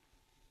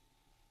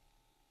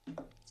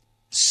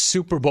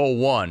 Super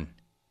Bowl I,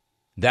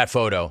 that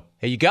photo.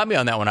 Hey, you got me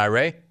on that one,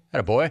 Irie.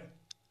 Attaboy.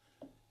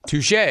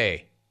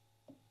 Touche.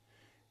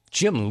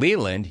 Jim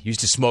Leland used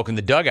to smoke in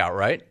the dugout,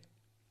 right?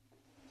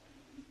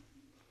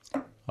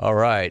 All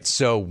right,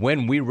 so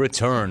when we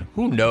return,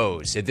 who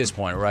knows at this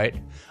point, right?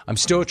 I'm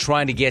still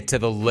trying to get to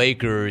the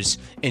Lakers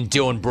and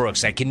Dylan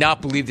Brooks. I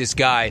cannot believe this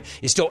guy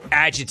is still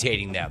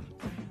agitating them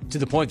to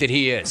the point that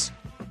he is.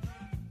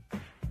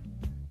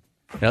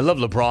 And I love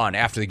LeBron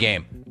after the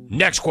game.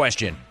 Next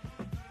question.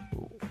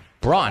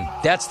 Bron,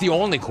 that's the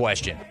only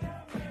question.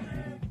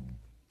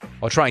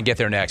 I'll try and get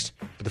there next.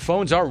 But the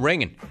phones are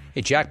ringing.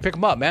 Hey, Jack, pick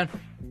them up, man.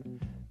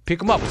 Pick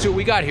them up. Let's see what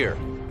we got here.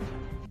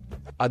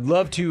 I'd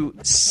love to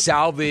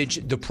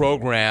salvage the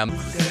program.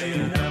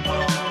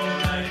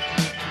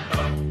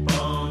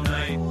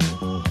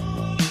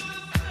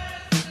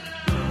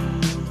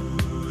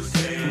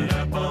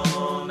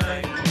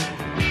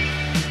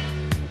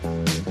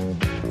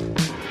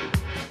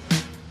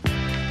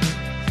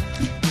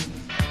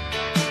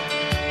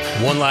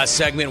 One last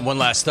segment, one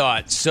last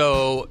thought.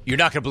 So you're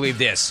not going to believe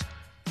this.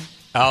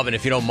 Alvin,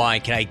 if you don't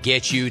mind, can I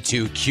get you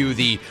to cue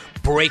the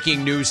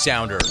breaking news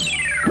sounder?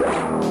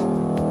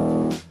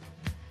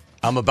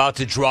 I'm about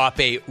to drop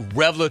a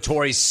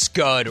revelatory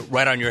scud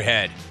right on your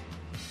head.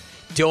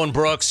 Dylan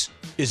Brooks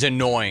is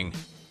annoying.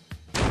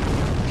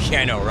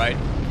 Yeah, I know, right?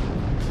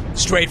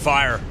 Straight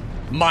fire.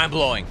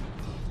 Mind-blowing.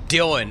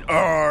 Dylan,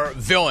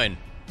 villain,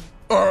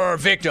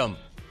 victim,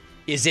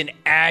 is an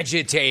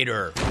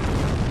agitator.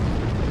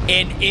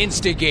 An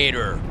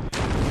instigator.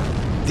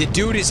 The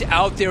dude is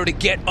out there to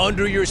get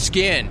under your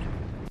skin.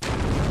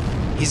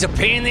 He's a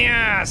pain in the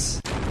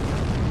ass.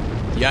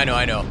 Yeah,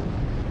 I know.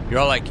 You're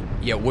all like,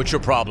 yeah, what's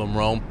your problem,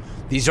 Rome?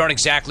 These aren't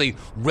exactly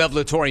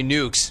revelatory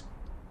nukes.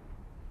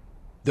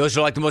 Those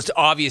are like the most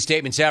obvious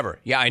statements ever.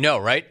 Yeah, I know,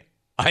 right?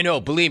 I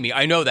know, believe me,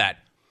 I know that.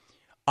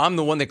 I'm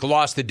the one that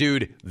glossed the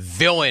dude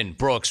Villon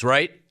Brooks,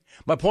 right?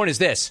 My point is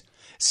this.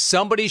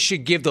 Somebody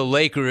should give the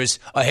Lakers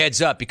a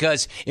heads up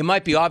because it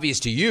might be obvious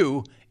to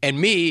you and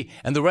me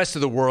and the rest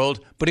of the world,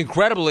 but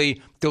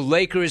incredibly, the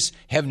Lakers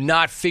have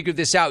not figured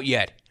this out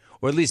yet.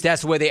 Or at least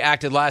that's the way they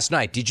acted last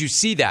night. Did you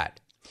see that?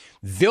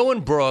 Villon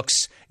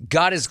Brooks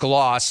got his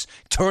gloss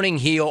turning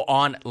heel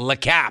on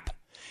LeCap.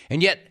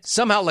 And yet,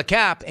 somehow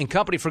LeCap and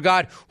company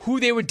forgot who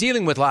they were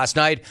dealing with last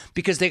night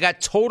because they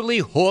got totally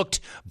hooked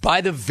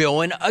by the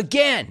villain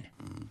again.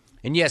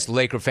 And yes,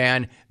 Laker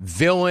fan,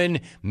 Villon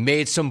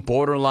made some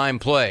borderline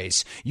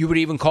plays. You would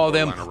even call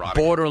them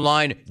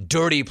borderline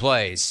dirty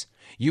plays.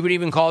 You would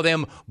even call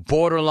them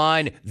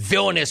borderline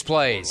villainous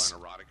plays.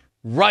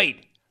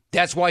 Right.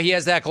 That's why he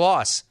has that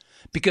gloss.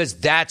 Because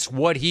that's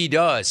what he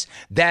does.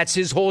 That's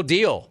his whole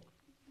deal.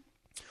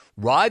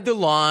 Ride the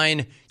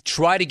line,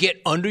 try to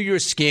get under your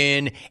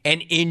skin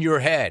and in your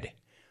head.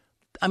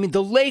 I mean,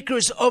 the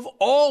Lakers of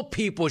all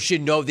people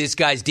should know this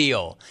guy's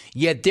deal.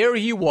 Yet there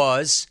he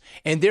was,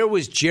 and there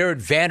was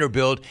Jared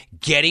Vanderbilt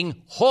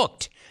getting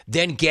hooked,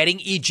 then getting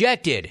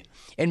ejected,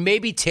 and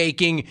maybe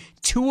taking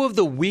two of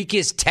the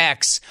weakest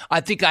techs I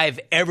think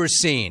I've ever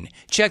seen.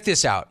 Check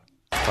this out.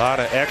 A lot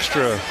of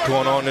extra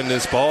going on in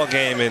this ball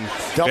game, and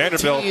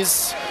Vanderbilt.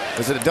 Is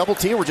it a double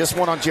T or just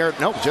one on Jared?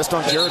 No, just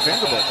on Jared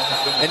Vanderbilt.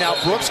 And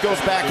now Brooks goes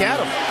back at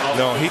him.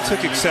 No, he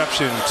took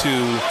exception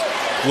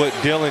to what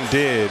Dylan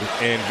did,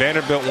 and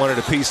Vanderbilt wanted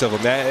a piece of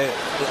him.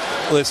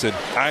 Listen,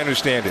 I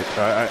understand it.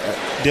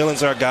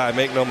 Dylan's our guy,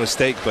 make no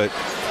mistake, but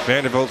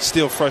Vanderbilt's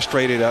still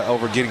frustrated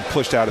over getting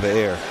pushed out of the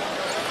air.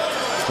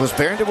 Was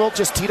Vanderbilt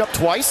just teed up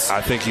twice?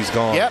 I think he's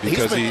gone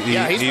because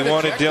he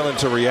wanted Dylan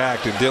to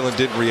react, and Dylan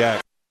didn't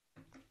react.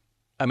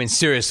 I mean,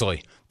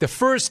 seriously, the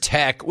first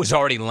tech was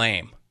already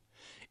lame.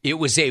 It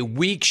was a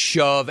weak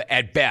shove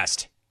at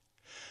best.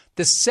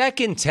 The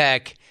second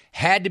tech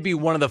had to be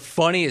one of the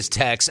funniest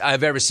techs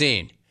I've ever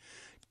seen.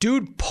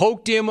 Dude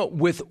poked him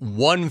with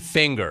one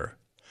finger.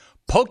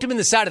 Poked him in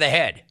the side of the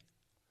head.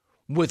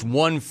 with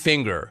one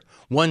finger,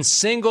 one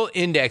single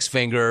index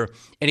finger,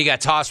 and he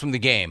got tossed from the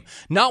game.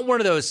 Not one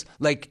of those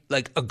like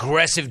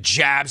aggressive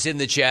jabs in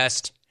the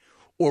chest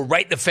or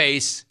right in the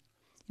face.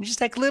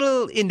 Just like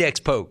little index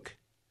poke.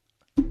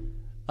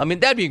 I mean,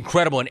 that'd be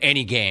incredible in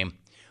any game.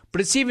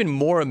 But it's even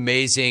more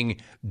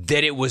amazing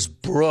that it was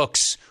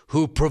Brooks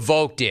who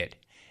provoked it.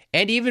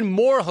 And even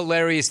more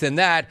hilarious than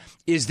that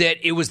is that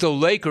it was the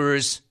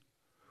Lakers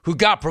who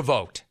got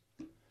provoked.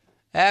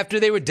 After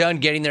they were done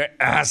getting their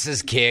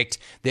asses kicked,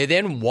 they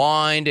then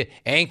whined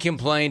and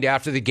complained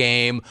after the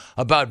game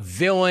about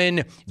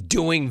Villon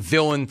doing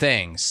villain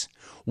things.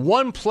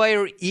 One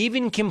player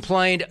even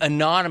complained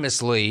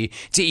anonymously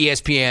to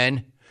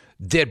ESPN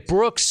that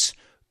Brooks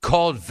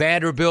called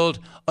Vanderbilt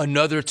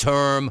another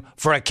term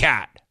for a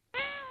cat.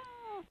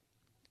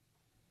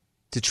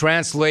 To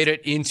translate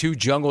it into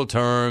jungle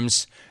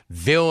terms,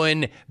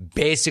 Villon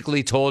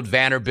basically told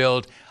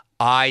Vanderbilt,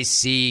 I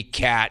see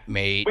cat,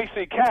 mate. We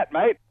see cat,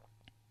 mate.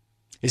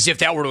 As if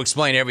that were to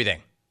explain everything.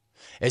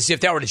 As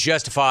if that were to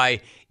justify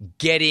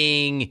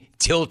getting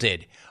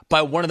tilted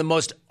by one of the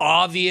most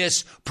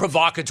obvious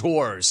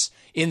provocateurs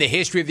in the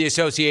history of the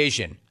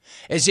association.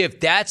 As if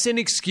that's an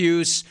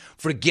excuse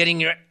for getting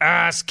your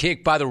ass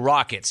kicked by the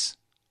Rockets.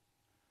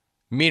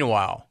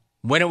 Meanwhile,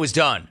 when it was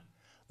done,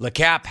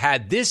 LeCap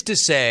had this to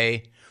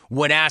say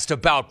when asked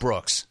about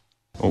Brooks.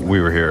 Well, we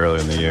were here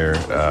earlier in the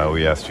year.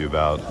 We asked you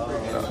about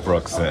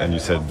Brooks, and you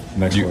said...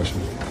 Next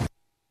question.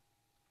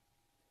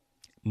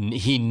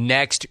 He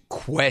next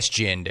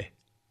questioned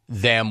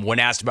them when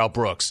asked about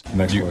Brooks.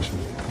 Next question.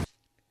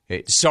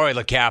 Sorry,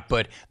 LeCap,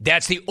 but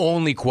that's the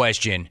only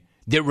question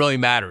that really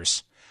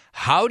matters.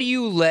 How do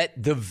you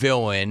let the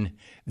villain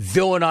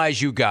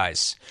villainize you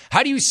guys?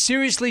 How do you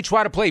seriously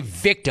try to play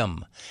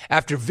victim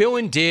after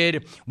Villon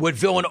did what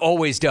Villon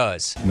always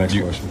does? Next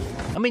question.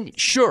 I mean,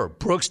 sure,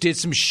 Brooks did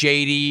some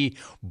shady,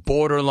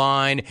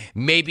 borderline,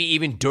 maybe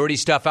even dirty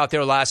stuff out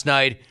there last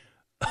night.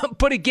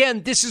 But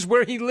again, this is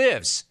where he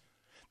lives.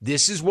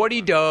 This is what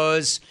he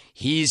does.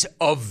 He's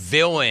a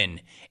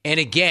villain. And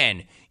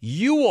again,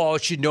 you all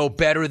should know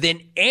better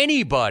than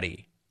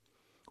anybody.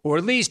 Or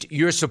at least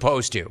you're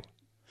supposed to.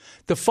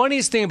 The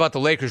funniest thing about the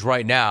Lakers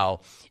right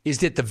now is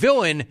that the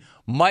villain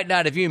might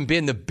not have even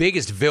been the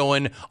biggest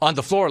villain on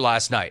the floor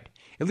last night,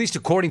 at least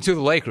according to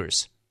the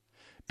Lakers.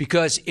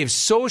 Because if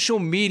social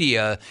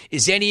media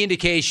is any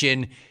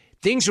indication,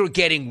 things are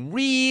getting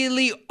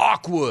really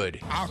awkward.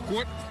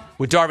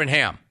 With Darvin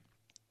Ham.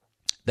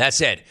 That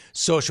said,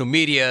 social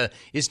media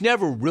is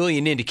never really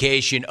an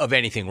indication of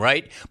anything,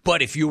 right?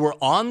 But if you were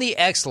on the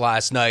X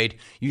last night,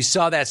 you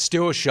saw that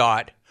still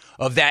shot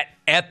of that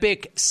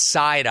epic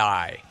side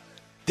eye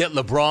that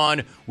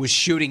LeBron was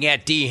shooting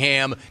at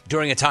D-Ham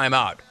during a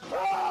timeout.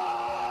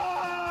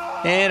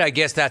 And I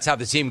guess that's how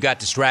the team got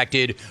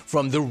distracted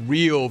from the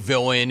real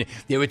villain.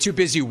 They were too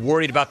busy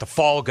worried about the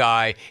fall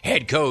guy,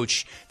 head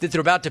coach, that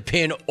they're about to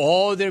pin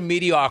all their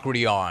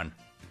mediocrity on.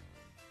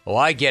 Oh,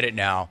 I get it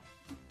now.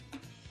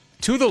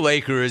 To the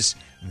Lakers,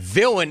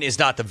 Villon is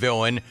not the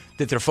villain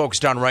that they're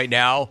focused on right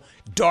now.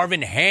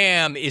 Darvin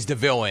Ham is the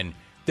villain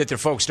that they're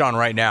focused on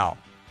right now.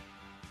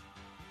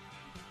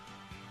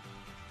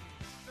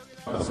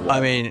 I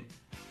mean,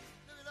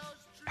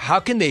 how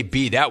can they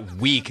be that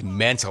weak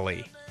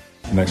mentally?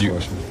 Next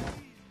question.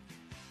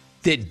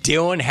 That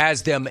Dylan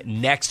has them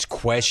next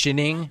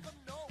questioning?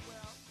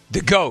 The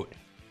GOAT.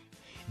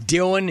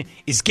 Dylan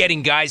is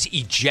getting guys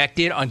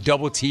ejected on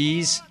double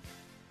T's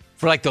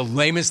for like the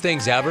lamest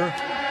things ever.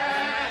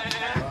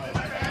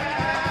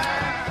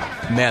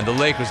 Man, the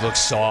Lakers look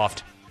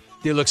soft.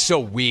 They look so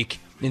weak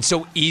and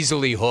so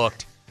easily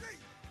hooked.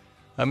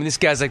 I mean, this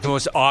guy's like the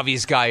most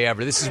obvious guy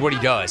ever. This is what he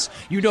does.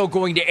 You know,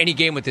 going to any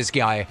game with this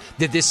guy,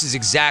 that this is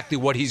exactly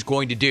what he's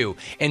going to do.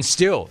 And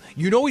still,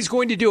 you know he's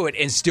going to do it,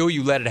 and still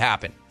you let it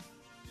happen.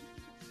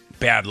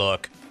 Bad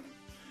look.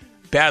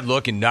 Bad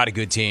look and not a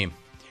good team.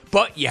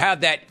 But you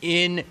have that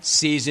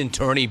in-season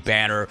tourney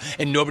banner,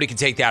 and nobody can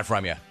take that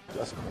from you.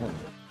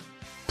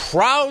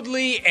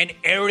 Proudly and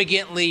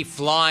arrogantly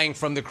flying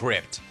from the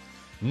crypt.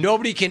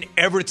 Nobody can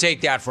ever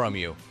take that from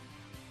you.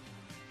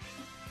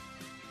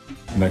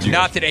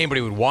 Not that anybody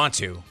would want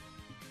to.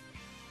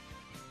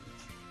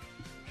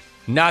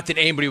 Not that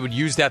anybody would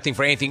use that thing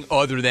for anything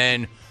other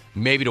than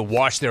maybe to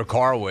wash their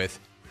car with.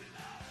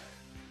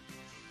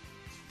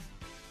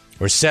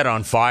 Or set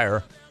on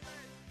fire.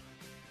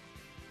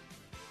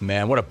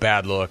 Man, what a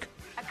bad look.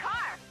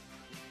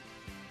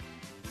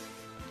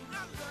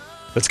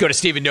 Let's go to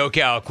Steve in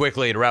NoCal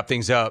quickly to wrap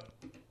things up.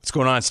 What's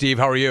going on, Steve?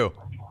 How are you?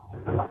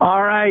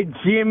 All right,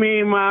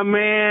 Jimmy, my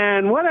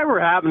man. Whatever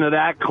happened to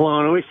that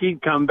clone? I wish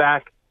he'd come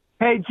back.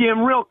 Hey, Jim,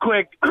 real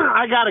quick,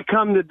 I got to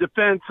come to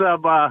defense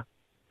of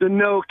the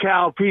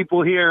NoCal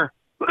people here.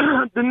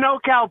 The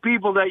NoCal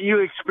people that you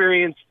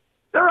experienced,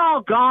 they're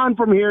all gone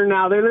from here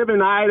now. They live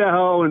in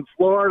Idaho and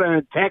Florida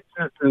and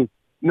Texas and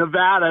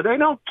Nevada. They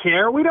don't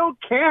care. We don't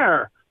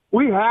care.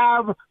 We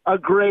have a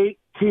great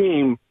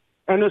team.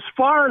 And as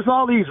far as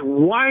all these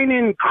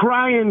whining,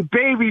 crying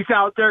babies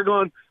out there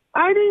going,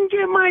 I didn't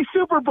get my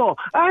Super Bowl.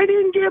 I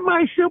didn't get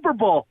my Super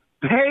Bowl.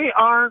 They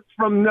aren't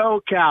from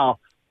NoCal.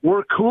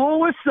 We're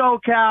cool with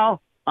SoCal.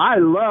 I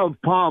love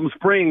Palm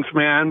Springs,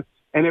 man.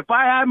 And if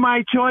I had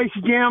my choice,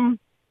 Jim,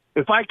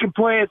 if I could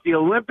play at the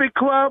Olympic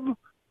Club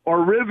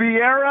or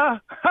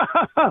Riviera,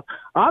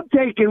 I'm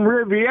taking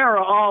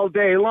Riviera all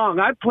day long.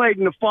 I played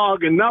in the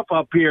fog enough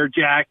up here,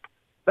 Jack.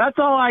 That's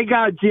all I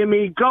got,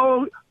 Jimmy.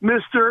 Go,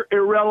 Mr.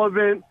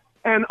 Irrelevant,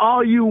 and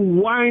all you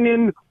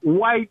whining,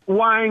 white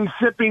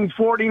wine-sipping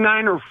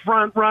 49er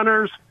front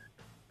runners,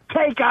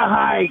 take a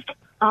hike.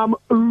 I'm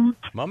oot.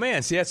 My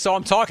man, see, that's all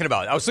I'm talking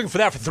about. I was looking for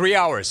that for 3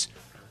 hours.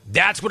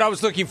 That's what I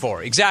was looking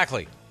for.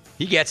 Exactly.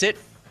 He gets it.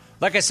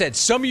 Like I said,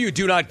 some of you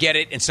do not get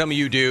it, and some of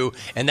you do,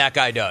 and that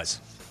guy does.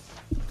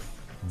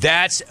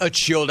 That's a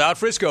chilled-out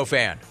Frisco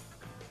fan.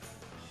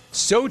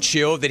 So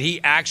chilled that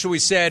he actually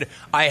said,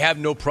 I have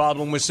no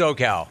problem with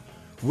SoCal,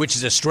 which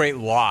is a straight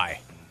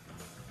lie.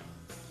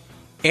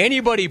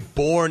 Anybody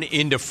born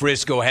into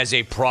Frisco has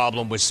a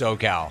problem with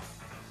SoCal.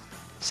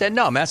 Said,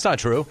 no, man, that's not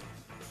true.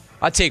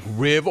 I'd take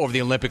Riv over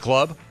the Olympic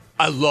Club.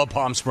 I love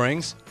Palm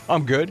Springs.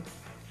 I'm good.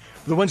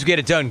 For the ones who get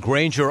it done,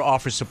 Grainger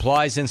offers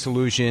supplies and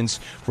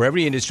solutions for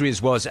every industry,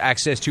 as well as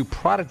access to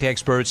product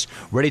experts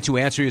ready to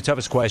answer your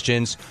toughest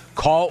questions.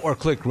 Call or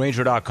click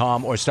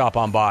Grainger.com or stop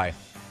on by.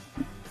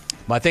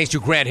 My thanks to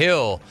Grant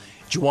Hill,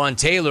 Jawaan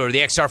Taylor, the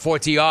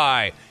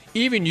XR4 Ti,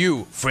 even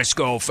you,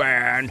 Frisco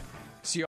fan.